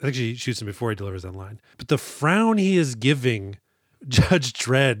 Or I think she shoots him before he delivers that line. But the frown he is giving Judge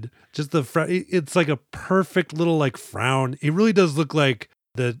Dredd, just the frown, it's like a perfect little like frown. It really does look like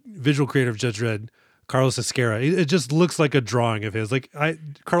the visual creator of Judge Dredd Carlos Esquera. It just looks like a drawing of his. Like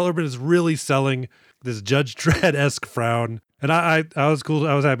Carl Urban is really selling this Judge Dredd-esque frown. And I was cool.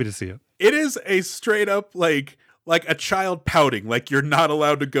 I was happy to see it. It is a straight up like a child pouting, like you're not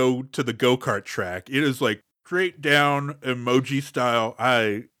allowed to go to the go-kart track. It is like straight down emoji style.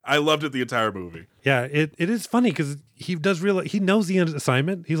 I loved it the entire movie. Yeah, it is funny because he knows the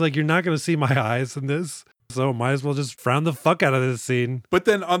assignment. He's like, you're not going to see my eyes in this, so might as well just frown the fuck out of this scene. But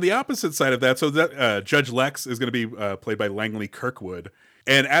then on the opposite side of that, so that Judge Lex is going to be played by Langley Kirkwood.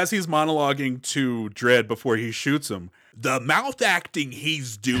 And as he's monologuing to Dredd before he shoots him, the mouth acting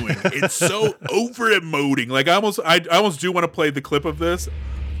he's doing, it's so over emoting. Like I almost do want to play the clip of this.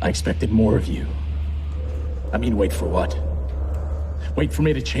 I expected more of you. I mean, wait for what? Wait for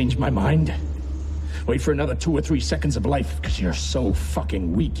me to change my mind? Wait for another 2 or 3 seconds of life because you're so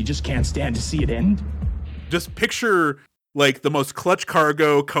fucking weak you just can't stand to see it end? Just picture like the most clutch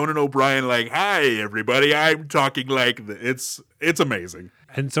cargo Conan O'Brien, like, hi everybody, I'm talking like it's amazing.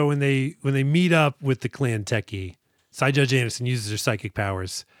 And so when they meet up with the clan techie, Side Judge Anderson uses her psychic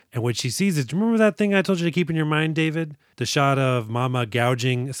powers. And what she sees is, do you remember that thing I told you to keep in your mind, David? The shot of Mama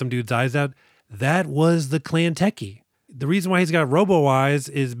gouging some dude's eyes out? That was the clan techie. The reason why he's got robo eyes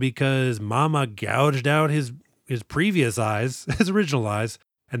is because Mama gouged out his previous eyes, his original eyes.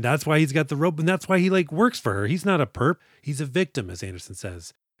 And that's why he's got the rope, and that's why he works for her. He's not a perp. He's a victim, as Anderson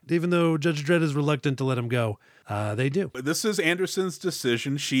says. Even though Judge Dredd is reluctant to let him go, they do. This is Anderson's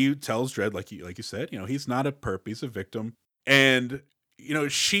decision. She tells Dredd, like you said, he's not a perp, he's a victim. And,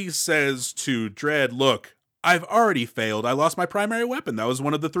 she says to Dredd, look, I've already failed. I lost my primary weapon. That was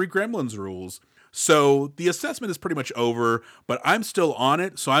one of the 3 Gremlins rules. So the assessment is pretty much over, but I'm still on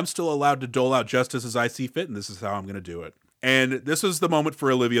it, so I'm still allowed to dole out justice as I see fit, and this is how I'm going to do it. And this is the moment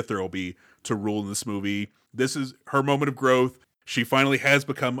for Olivia Thirlby to rule in this movie. This is her moment of growth. She finally has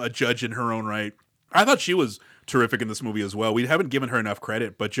become a judge in her own right. I thought she was terrific in this movie as well. We haven't given her enough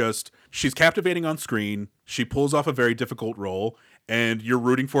credit, but she's captivating on screen. She pulls off a very difficult role, and you're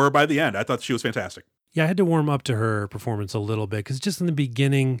rooting for her by the end. I thought she was fantastic. Yeah, I had to warm up to her performance a little bit because just in the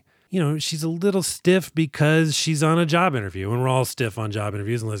beginning, she's a little stiff because she's on a job interview, and we're all stiff on job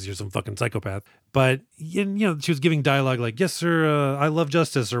interviews unless you're some fucking psychopath. But, she was giving dialogue like, yes, sir, I love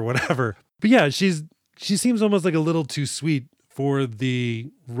justice or whatever. But yeah, she seems almost like a little too sweet for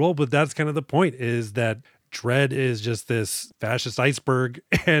the role, but that's kind of the point, is that Dredd is just this fascist iceberg,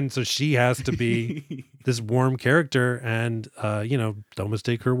 and so she has to be this warm character, and, don't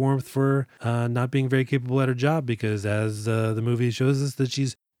mistake her warmth for not being very capable at her job, because as the movie shows us that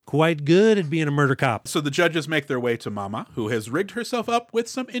she's quite good at being a murder cop. So the judges make their way to Mama, who has rigged herself up with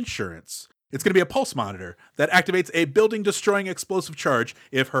some insurance. It's going to be a pulse monitor that activates a building-destroying explosive charge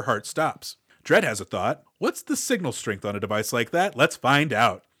if her heart stops. Dredd has a thought. What's the signal strength on a device like that? Let's find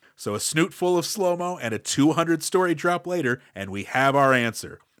out. So a snoot full of slow-mo and a 200-story drop later, and we have our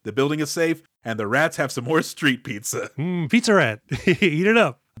answer. The building is safe, and the rats have some more street pizza. Pizza rat. Eat it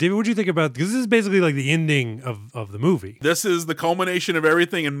up. David, what do you think about, because this is basically like the ending of the movie. This is the culmination of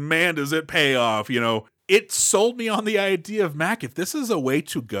everything, and man, does it pay off. It sold me on the idea of, Mac, if this is a way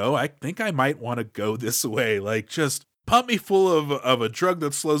to go, I think I might want to go this way. Like, just pump me full of a drug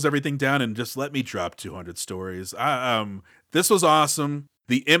that slows everything down and just let me drop 200 stories. This was awesome.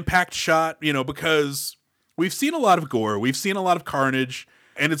 The impact shot, because we've seen a lot of gore, we've seen a lot of carnage,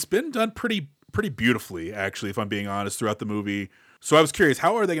 and it's been done pretty beautifully, actually, if I'm being honest, throughout the movie. So I was curious,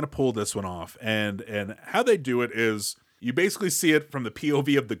 how are they going to pull this one off? And how they do it is you basically see it from the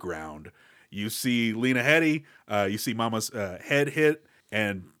POV of the ground. You see Lena Headey, you see Mama's head hit,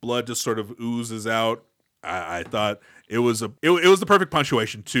 and blood just sort of oozes out. I thought it was the perfect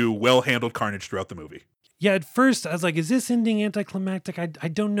punctuation to well-handled carnage throughout the movie. Yeah, at first I was like, is this ending anticlimactic? I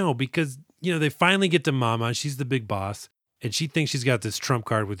don't know, because, they finally get to Mama. She's the big boss, and she thinks she's got this trump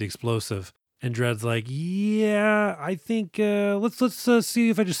card with the explosive. And Dredd's like, yeah, I think let's see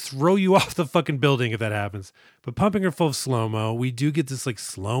if I just throw you off the fucking building if that happens. But pumping her full of slow-mo, we do get this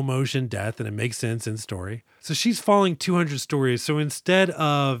slow motion death, and it makes sense in story. So she's falling 200 stories. So instead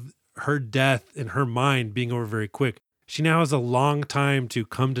of her death in her mind being over very quick, she now has a long time to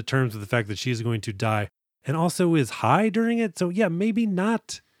come to terms with the fact that she is going to die, and also is high during it. So yeah, maybe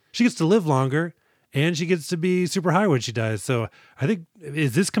not. She gets to live longer, and she gets to be super high when she dies. So I think,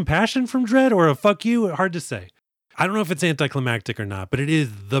 is this compassion from Dredd or a fuck you? Hard to say. I don't know if it's anticlimactic or not, but it is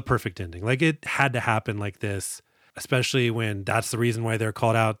the perfect ending. It had to happen like this, especially when that's the reason why they're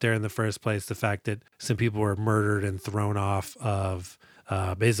called out there in the first place. The fact that some people were murdered and thrown off of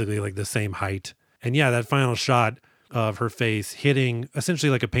basically the same height. And yeah, that final shot of her face hitting essentially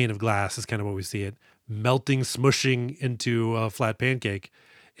like a pane of glass is kind of what we see it. Melting, smushing into a flat pancake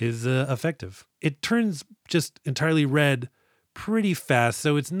is effective. it turns just entirely red pretty fast,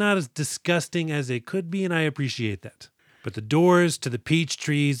 so it's not as disgusting as it could be, and I appreciate that. But the doors to the Peach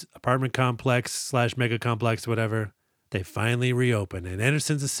Trees apartment complex / mega complex, whatever, they finally reopen, and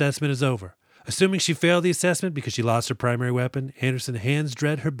Anderson's assessment is over. Assuming she failed the assessment because she lost her primary weapon, Anderson hands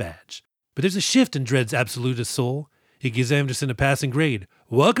Dredd her badge. But there's a shift in Dredd's absolutist soul. He gives Anderson a passing grade.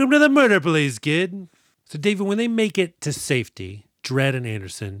 Welcome to the murder police, kid. So, David, when they make it to safety, Dredd and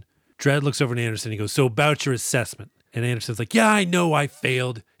Anderson, Dredd looks over at Anderson and he goes, so about your assessment. And Anderson's like, yeah, I know I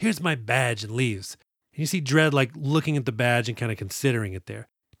failed. Here's my badge, and leaves. And you see Dredd like looking at the badge and kind of considering it there.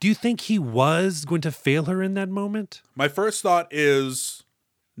 Do you think he was going to fail her in that moment? My first thought is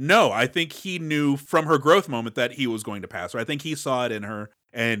no. I think he knew from her growth moment that he was going to pass her. I think he saw it in her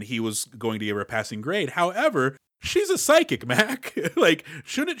and he was going to give her a passing grade. However, she's a psychic, Mac. Like,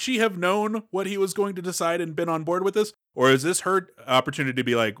 shouldn't she have known what he was going to decide and been on board with this? Or is this her opportunity to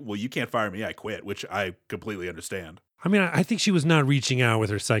be like, well, you can't fire me, I quit, which I completely understand. I mean, I think she was not reaching out with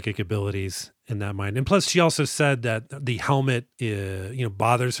her psychic abilities in that mind. And plus, she also said that the helmet,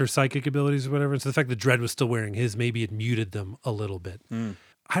 bothers her psychic abilities or whatever. So the fact that Dredd was still wearing his, maybe it muted them a little bit.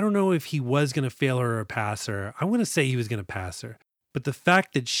 I don't know if he was going to fail her or pass her. I want to say he was going to pass her. But the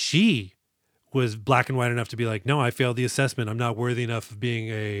fact that she was black and white enough to be like, no, I failed the assessment. I'm not worthy enough of being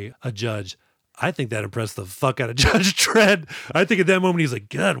a judge. I think that impressed the fuck out of Judge Dredd. I think at that moment he's like,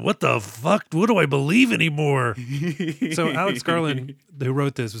 God, what the fuck? What do I believe anymore? So Alex Garland, who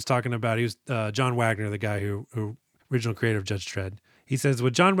wrote this, was talking about, he was John Wagner, the guy who original creator of Judge Dredd. He says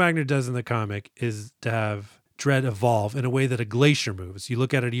what John Wagner does in the comic is to have Dredd evolve in a way that a glacier moves. You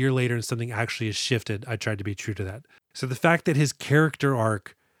look at it a year later and something actually has shifted. I tried to be true to that. So the fact that his character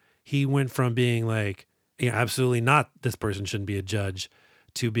arc, he went from being like, absolutely not, this person shouldn't be a judge,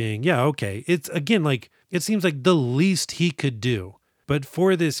 to being, yeah, okay. It's, again, like, it seems like the least he could do. But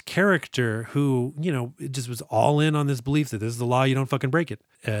for this character who, it just was all in on this belief that this is the law, you don't fucking break it,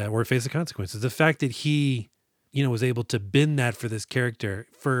 or face the consequences. The fact that he, was able to bend that for this character,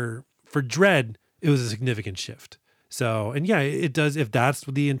 for Dredd, it was a significant shift. So, and yeah, it does, if that's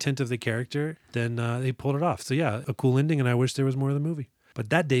the intent of the character, then they pulled it off. So yeah, a cool ending, and I wish there was more of the movie. But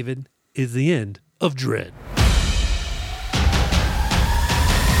that, David, is the end of Dredd.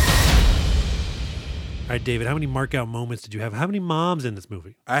 All right, David, how many mark-out moments did you have? How many moms in this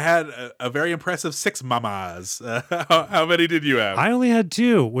movie? I had a very impressive 6 mamas. How many did you have? I only had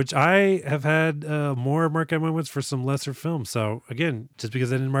 2, which I have had more mark-out moments for some lesser films. So, again, just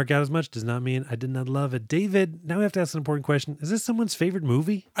because I didn't mark out as much does not mean I did not love it. David, now we have to ask an important question. Is this someone's favorite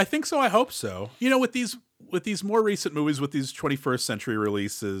movie? I think so. I hope so. With these more recent movies, with these 21st century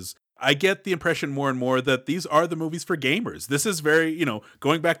releases, I get the impression more and more that these are the movies for gamers. This is very,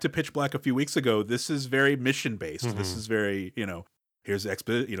 going back to Pitch Black a few weeks ago, this is very mission based. Mm-hmm. This is very, here's here's a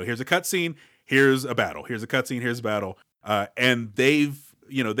cutscene, here's a battle, here's a cutscene, here's a battle. And they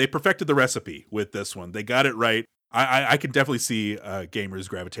perfected the recipe with this one. They got it right. I can definitely see gamers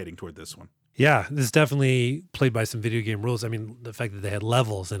gravitating toward this one. Yeah, this is definitely played by some video game rules. I mean, the fact that they had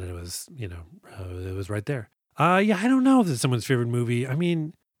levels in it was, it was right there. I don't know if it's someone's favorite movie. I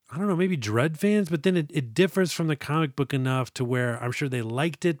mean, I don't know, maybe Dredd fans, but then it differs from the comic book enough to where I'm sure they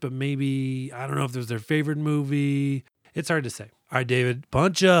liked it, but maybe, I don't know if it was their favorite movie. It's hard to say. All right, David,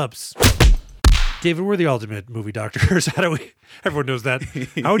 punch ups. David, we're the ultimate movie doctors. How do we, everyone knows that.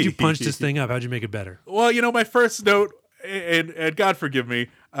 How would you punch this thing up? How'd you make it better? Well, my first note, and God forgive me,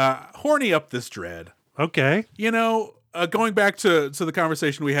 horny up this Dredd. Okay. Going back to the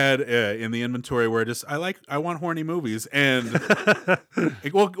conversation we had in the inventory where I want horny movies, and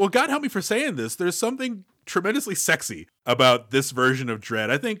well, God help me for saying this. There's something tremendously sexy about this version of Dredd.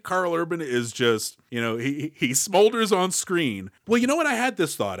 I think Karl Urban is just, he smolders on screen. Well, you know what? I had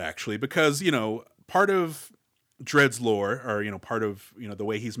this thought actually, because, part of Dredd's lore, or, part of, the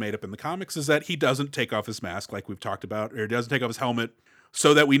way he's made up in the comics is that he doesn't take off his mask like we've talked about, or doesn't take off his helmet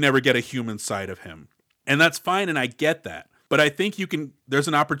so that we never get a human side of him. And that's fine, and I get that. But I think there's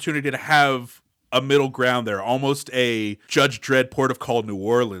an opportunity to have a middle ground there, almost a Judge Dredd Port of Call New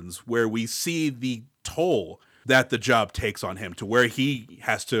Orleans, where we see the toll that the job takes on him, to where he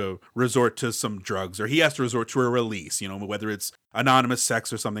has to resort to some drugs, or he has to resort to a release, whether it's anonymous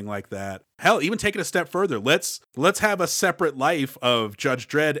sex or something like that. Hell, even take it a step further. Let's have a separate life of Judge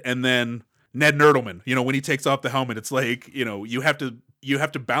Dredd and then Ned Nerdelman. When he takes off the helmet, it's like, you have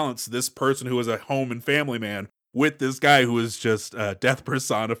to balance this person who is a home and family man with this guy who is just death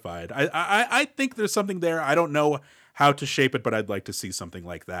personified. I think there's something there. I don't know how to shape it, but I'd like to see something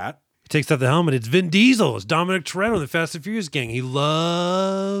like that. He takes off the helmet. It's Vin Diesel. It's Dominic Toretto, the Fast and Furious gang. He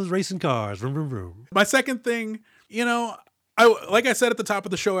loves racing cars. Vroom, vroom, vroom. My second thing, Like I said at the top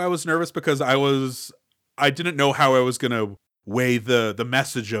of the show, I was nervous because I didn't know how I was going to weigh the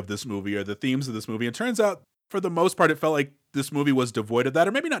message of this movie or the themes of this movie. It turns out, for the most part, it felt like this movie was devoid of that,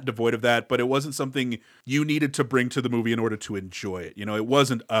 or maybe not devoid of that, but it wasn't something you needed to bring to the movie in order to enjoy it. It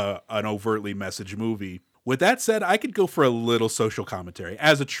wasn't an overtly message movie. With that said, I could go for a little social commentary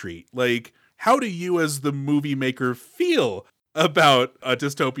as a treat. Like, how do you as the movie maker feel about a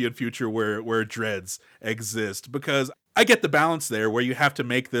dystopian future where dreads exist? Because I get the balance there where you have to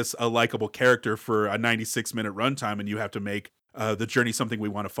make this a likable character for a 96-minute runtime, and you have to make the journey something we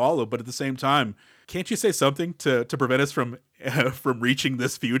want to follow. But at the same time, can't you say something to prevent us from reaching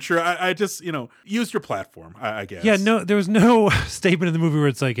this future? I just, use your platform, I guess. Yeah, no, there was no statement in the movie where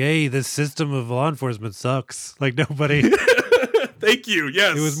it's like, hey, this system of law enforcement sucks. Like, nobody. Thank you.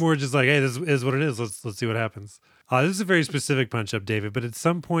 Yes. It was more just like, hey, this is what it is. Let's see what happens. This is a very specific punch up, David, but at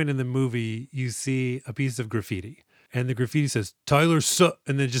some point in the movie, you see a piece of graffiti. And the graffiti says, Tyler sucks,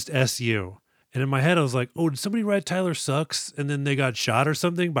 and then just SU. And in my head, I was like, oh, did somebody write Tyler sucks? And then they got shot or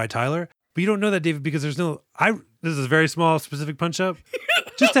something by Tyler? But you don't know that, David, because there's this is a very small, specific punch up.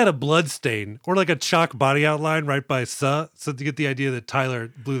 Just had a blood stain or like a chalk body outline right by so to get the idea that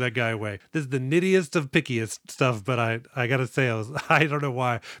Tyler blew that guy away. This is the nittiest of pickiest stuff, but I got to say, I don't know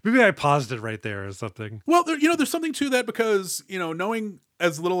why. Maybe I paused it right there or something. Well, there's something to that because, knowing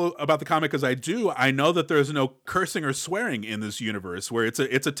as little about the comic as I do, I know that there's no cursing or swearing in this universe where it's a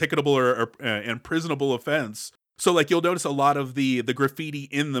ticketable or imprisonable offense. So like you'll notice a lot of the graffiti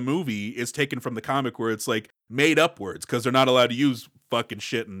in the movie is taken from the comic where it's like made up words because they're not allowed to use fucking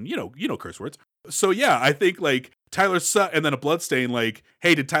shit and curse words. So yeah, I think like Tyler sucked and then a bloodstain like,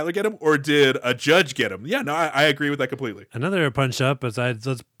 hey, did Tyler get him or did a judge get him? Yeah, no, I agree with that completely. Another punch up besides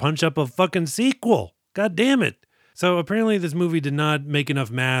let's punch up a fucking sequel. God damn it. So apparently this movie did not make enough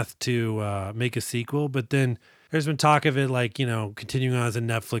math to make a sequel, but then there's been talk of it like, continuing on as a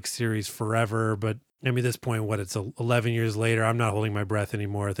Netflix series forever. But I mean, at this point, it's 11 years later. I'm not holding my breath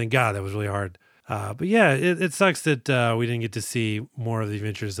anymore. Thank God, that was really hard. But yeah, it sucks that we didn't get to see more of the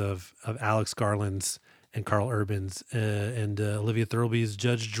adventures of Alex Garland's and Carl Urban's and Olivia Thirlby's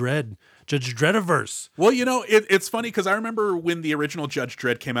Judge Dreddiverse. Well, it's funny because I remember when the original Judge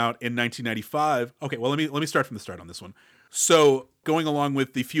Dredd came out in 1995. Okay, well, let me start from the start on this one. So going along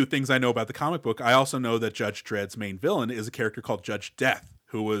with the few things I know about the comic book, I also know that Judge Dredd's main villain is a character called Judge Death,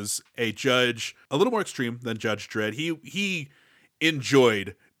 who was a judge a little more extreme than Judge Dredd. He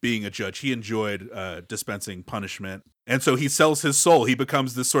enjoyed being a judge. He enjoyed dispensing punishment. And so he sells his soul. He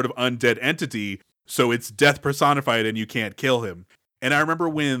becomes this sort of undead entity. So it's death personified and you can't kill him. And I remember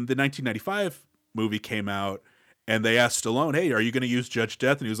when the 1995 movie came out and they asked Stallone, hey, are you going to use Judge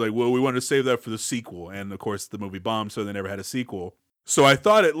Death? And he was like, well, we wanted to save that for the sequel. And of course the movie bombed, so they never had a sequel. So I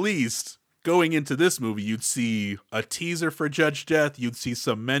thought at least going into this movie, you'd see a teaser for Judge Death. You'd see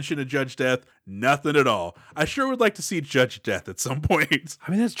some mention of Judge Death. Nothing at all. I sure would like to see Judge Death at some point.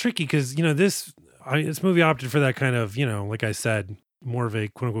 I mean, that's tricky because, this movie opted for that kind of, like I said, more of a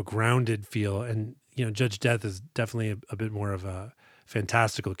quote unquote grounded feel. And, Judge Death is definitely a bit more of a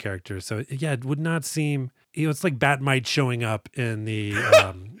fantastical character. So yeah, it would not seem, it's like Batmite showing up in the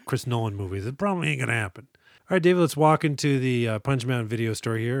Chris Nolan movies. It probably ain't going to happen. All right, David, let's walk into the Punch Mountain video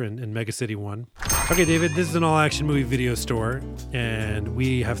store here in Mega City 1. Okay, David, this is an all-action movie video store, and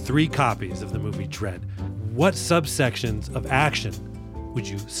we have 3 copies of the movie Dredd. What subsections of action would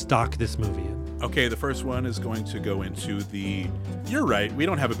you stock this movie in? Okay, the first one is going to go into you're right, we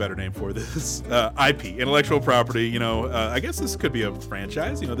don't have a better name for this, IP, intellectual property. I guess this could be a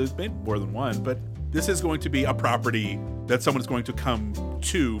franchise. There's been more than one, but this is going to be a property that someone is going to come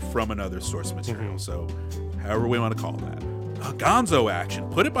to from another source material. So however we want to call that. Gonzo action.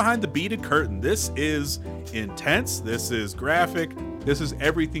 Put it behind the beaded curtain. This is intense. This is graphic. This is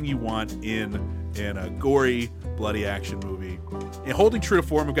everything you want in a gory, bloody action movie. And holding true to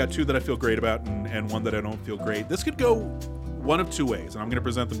form, I've got 2 that I feel great about and one that I don't feel great. This could go one of 2 ways, and I'm going to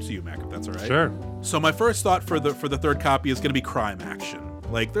present them to you, Mac, if that's all right. Sure. So my first thought for the third copy is going to be crime action.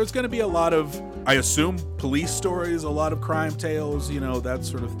 Like, there's going to be a lot of, I assume, police stories, a lot of crime tales, that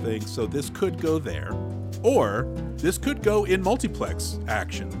sort of thing. So this could go there. Or this could go in multiplex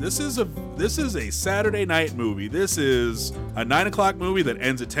action. This is a Saturday night movie. This is a 9 o'clock movie that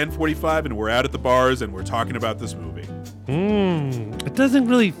ends at 10:45 and we're out at the bars and we're talking about this movie. It doesn't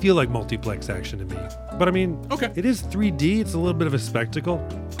really feel like multiplex action to me. But I mean, okay, it is 3D. It's a little bit of a spectacle.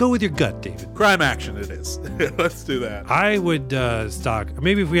 Go with your gut, David. Crime action it is. Let's do that. I would stock,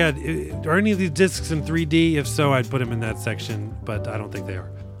 maybe if we had, are any of these discs in 3D? If so, I'd put them in that section, but I don't think they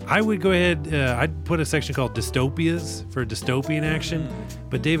are. I would go ahead, I'd put a section called dystopias for dystopian action.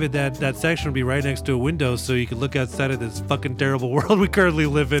 But David, that section would be right next to a window so you could look outside of this fucking terrible world we currently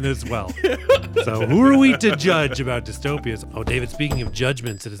live in as well. So who are we to judge about dystopias? Oh, David, speaking of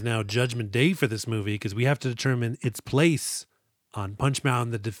judgments, it is now Judgment Day for this movie because we have to determine its place on Punch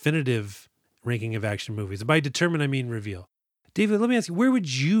Mountain, the definitive ranking of action movies. And by determine, I mean reveal. David, let me ask you, where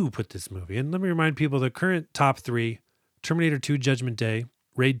would you put this movie? And let me remind people the current top three: Terminator 2, Judgment Day;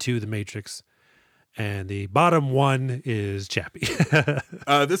 Raid 2, The Matrix; and the bottom one is Chappie.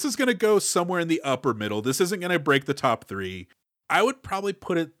 This is going to go somewhere in the upper middle. This isn't going to break the top three. I would probably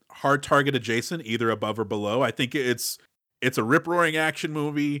put it hard target adjacent, either above or below. I think it's a rip-roaring action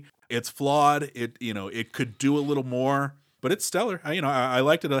movie. It's flawed. It could do a little more, but it's stellar. I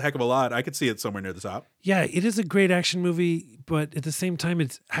liked it a heck of a lot. I could see it somewhere near the top. Yeah, it is a great action movie, but at the same time,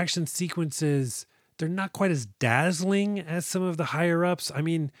 its action sequences, they're not quite as dazzling as some of the higher ups. I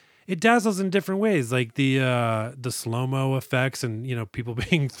mean, it dazzles in different ways, like the slow-mo effects and, people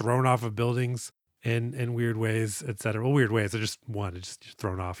being thrown off of buildings in weird ways, etc. Well, weird ways. They're just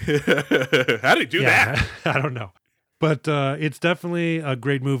thrown off. How did he do that? I don't know. But it's definitely a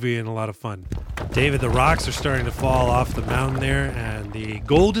great movie and a lot of fun. David, the rocks are starting to fall off the mountain there, and the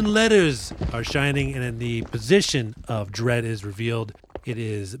golden letters are shining, and in the position of Dredd is revealed. It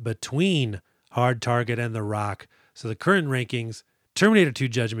is between Hard Target and The Rock. So the current rankings: Terminator 2,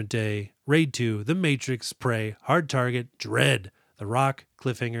 Judgment Day; Raid 2, The Matrix; Prey; Hard Target; Dredd; The Rock;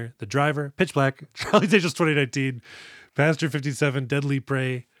 Cliffhanger; The Driver; Pitch Black; Charlie's Angels 2019; Passenger 57; Deadly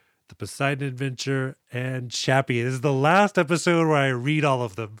Prey; The Poseidon Adventure, and Chappie. This is the last episode where I read all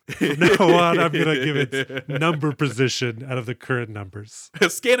of them. From now on, I'm going to give its number position out of the current numbers.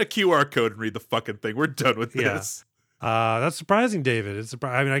 Scan a QR code and read the fucking thing. We're done with this. That's surprising, David.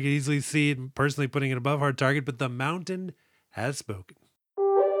 I could easily see it personally putting it above Hard Target, but the mountain has spoken.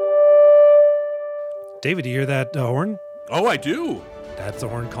 David, do you hear that horn? Oh, I do. That's the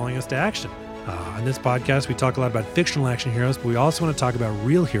horn calling us to action. On this podcast, we talk a lot about fictional action heroes, but we also want to talk about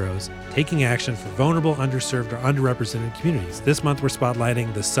real heroes taking action for vulnerable, underserved, or underrepresented communities. This month, we're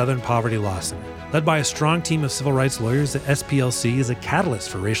spotlighting the Southern Poverty Law Center. Led by a strong team of civil rights lawyers, the SPLC is a catalyst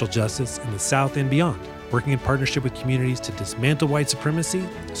for racial justice in the South and beyond, working in partnership with communities to dismantle white supremacy,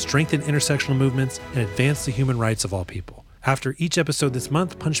 strengthen intersectional movements, and advance the human rights of all people. After each episode this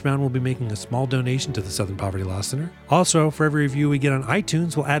month, Punch Mountain will be making a small donation to the Southern Poverty Law Center. Also, for every review we get on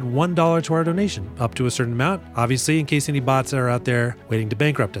iTunes, we'll add $1 to our donation, up to a certain amount, obviously in case any bots are out there waiting to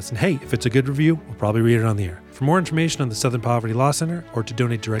bankrupt us. And hey, if it's a good review, we'll probably read it on the air. For more information on the Southern Poverty Law Center, or to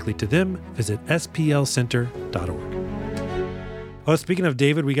donate directly to them, visit splcenter.org. Oh, speaking of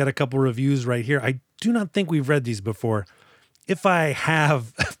David, we got a couple reviews right here. I do not think we've read these before. If I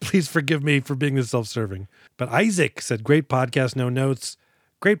have, please forgive me for being this self-serving. But Isaac said, great podcast, no notes.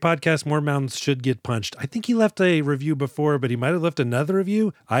 Great podcast, more mountains should get punched. I think he left a review before, but he might have left another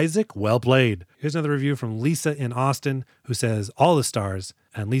review. Isaac, well played. Here's another review from Lisa in Austin, who says, all the stars.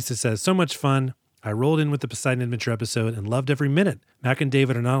 And Lisa says, so much fun. I rolled in with the Poseidon Adventure episode and loved every minute. Mac and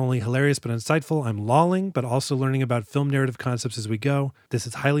David are not only hilarious but insightful. I'm lolling, but also learning about film narrative concepts as we go. This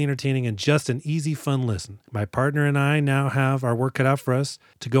is highly entertaining and just an easy, fun listen. My partner and I now have our work cut out for us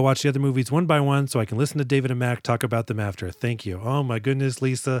to go watch the other movies one by one so I can listen to David and Mac talk about them after. Thank you. Oh my goodness,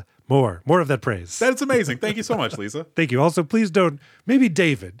 Lisa. More of that praise. That's amazing. Thank you so much, Lisa. Thank you. Also, please don't, maybe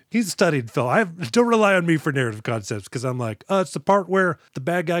David, he's studied film. Don't rely on me for narrative concepts because I'm like, it's the part where the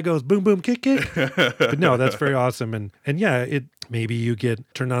bad guy goes boom, boom, kick, kick. But no, that's very awesome. And yeah, maybe you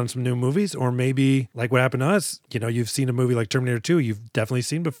get turned on some new movies, or maybe like what happened to us, you've seen a movie like Terminator 2, you've definitely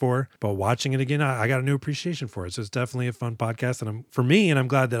seen before, but watching it again, I got a new appreciation for it. So it's definitely a fun podcast and I'm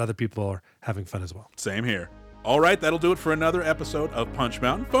glad that other people are having fun as well. Same here. All right, that'll do it for another episode of Punch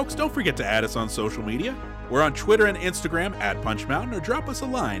Mountain. Folks, don't forget to add us on social media. We're on Twitter and Instagram at Punch Mountain, or drop us a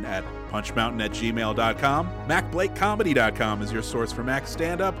line at punchmountain@gmail.com. MacBlakeComedy.com is your source for Mac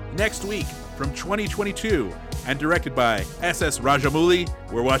stand-up. Next week, from 2022, and directed by S.S. Rajamouli,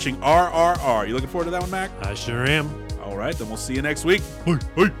 we're watching RRR. You looking forward to that one, Mac? I sure am. All right, then we'll see you next week.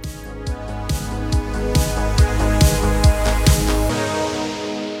 Bye.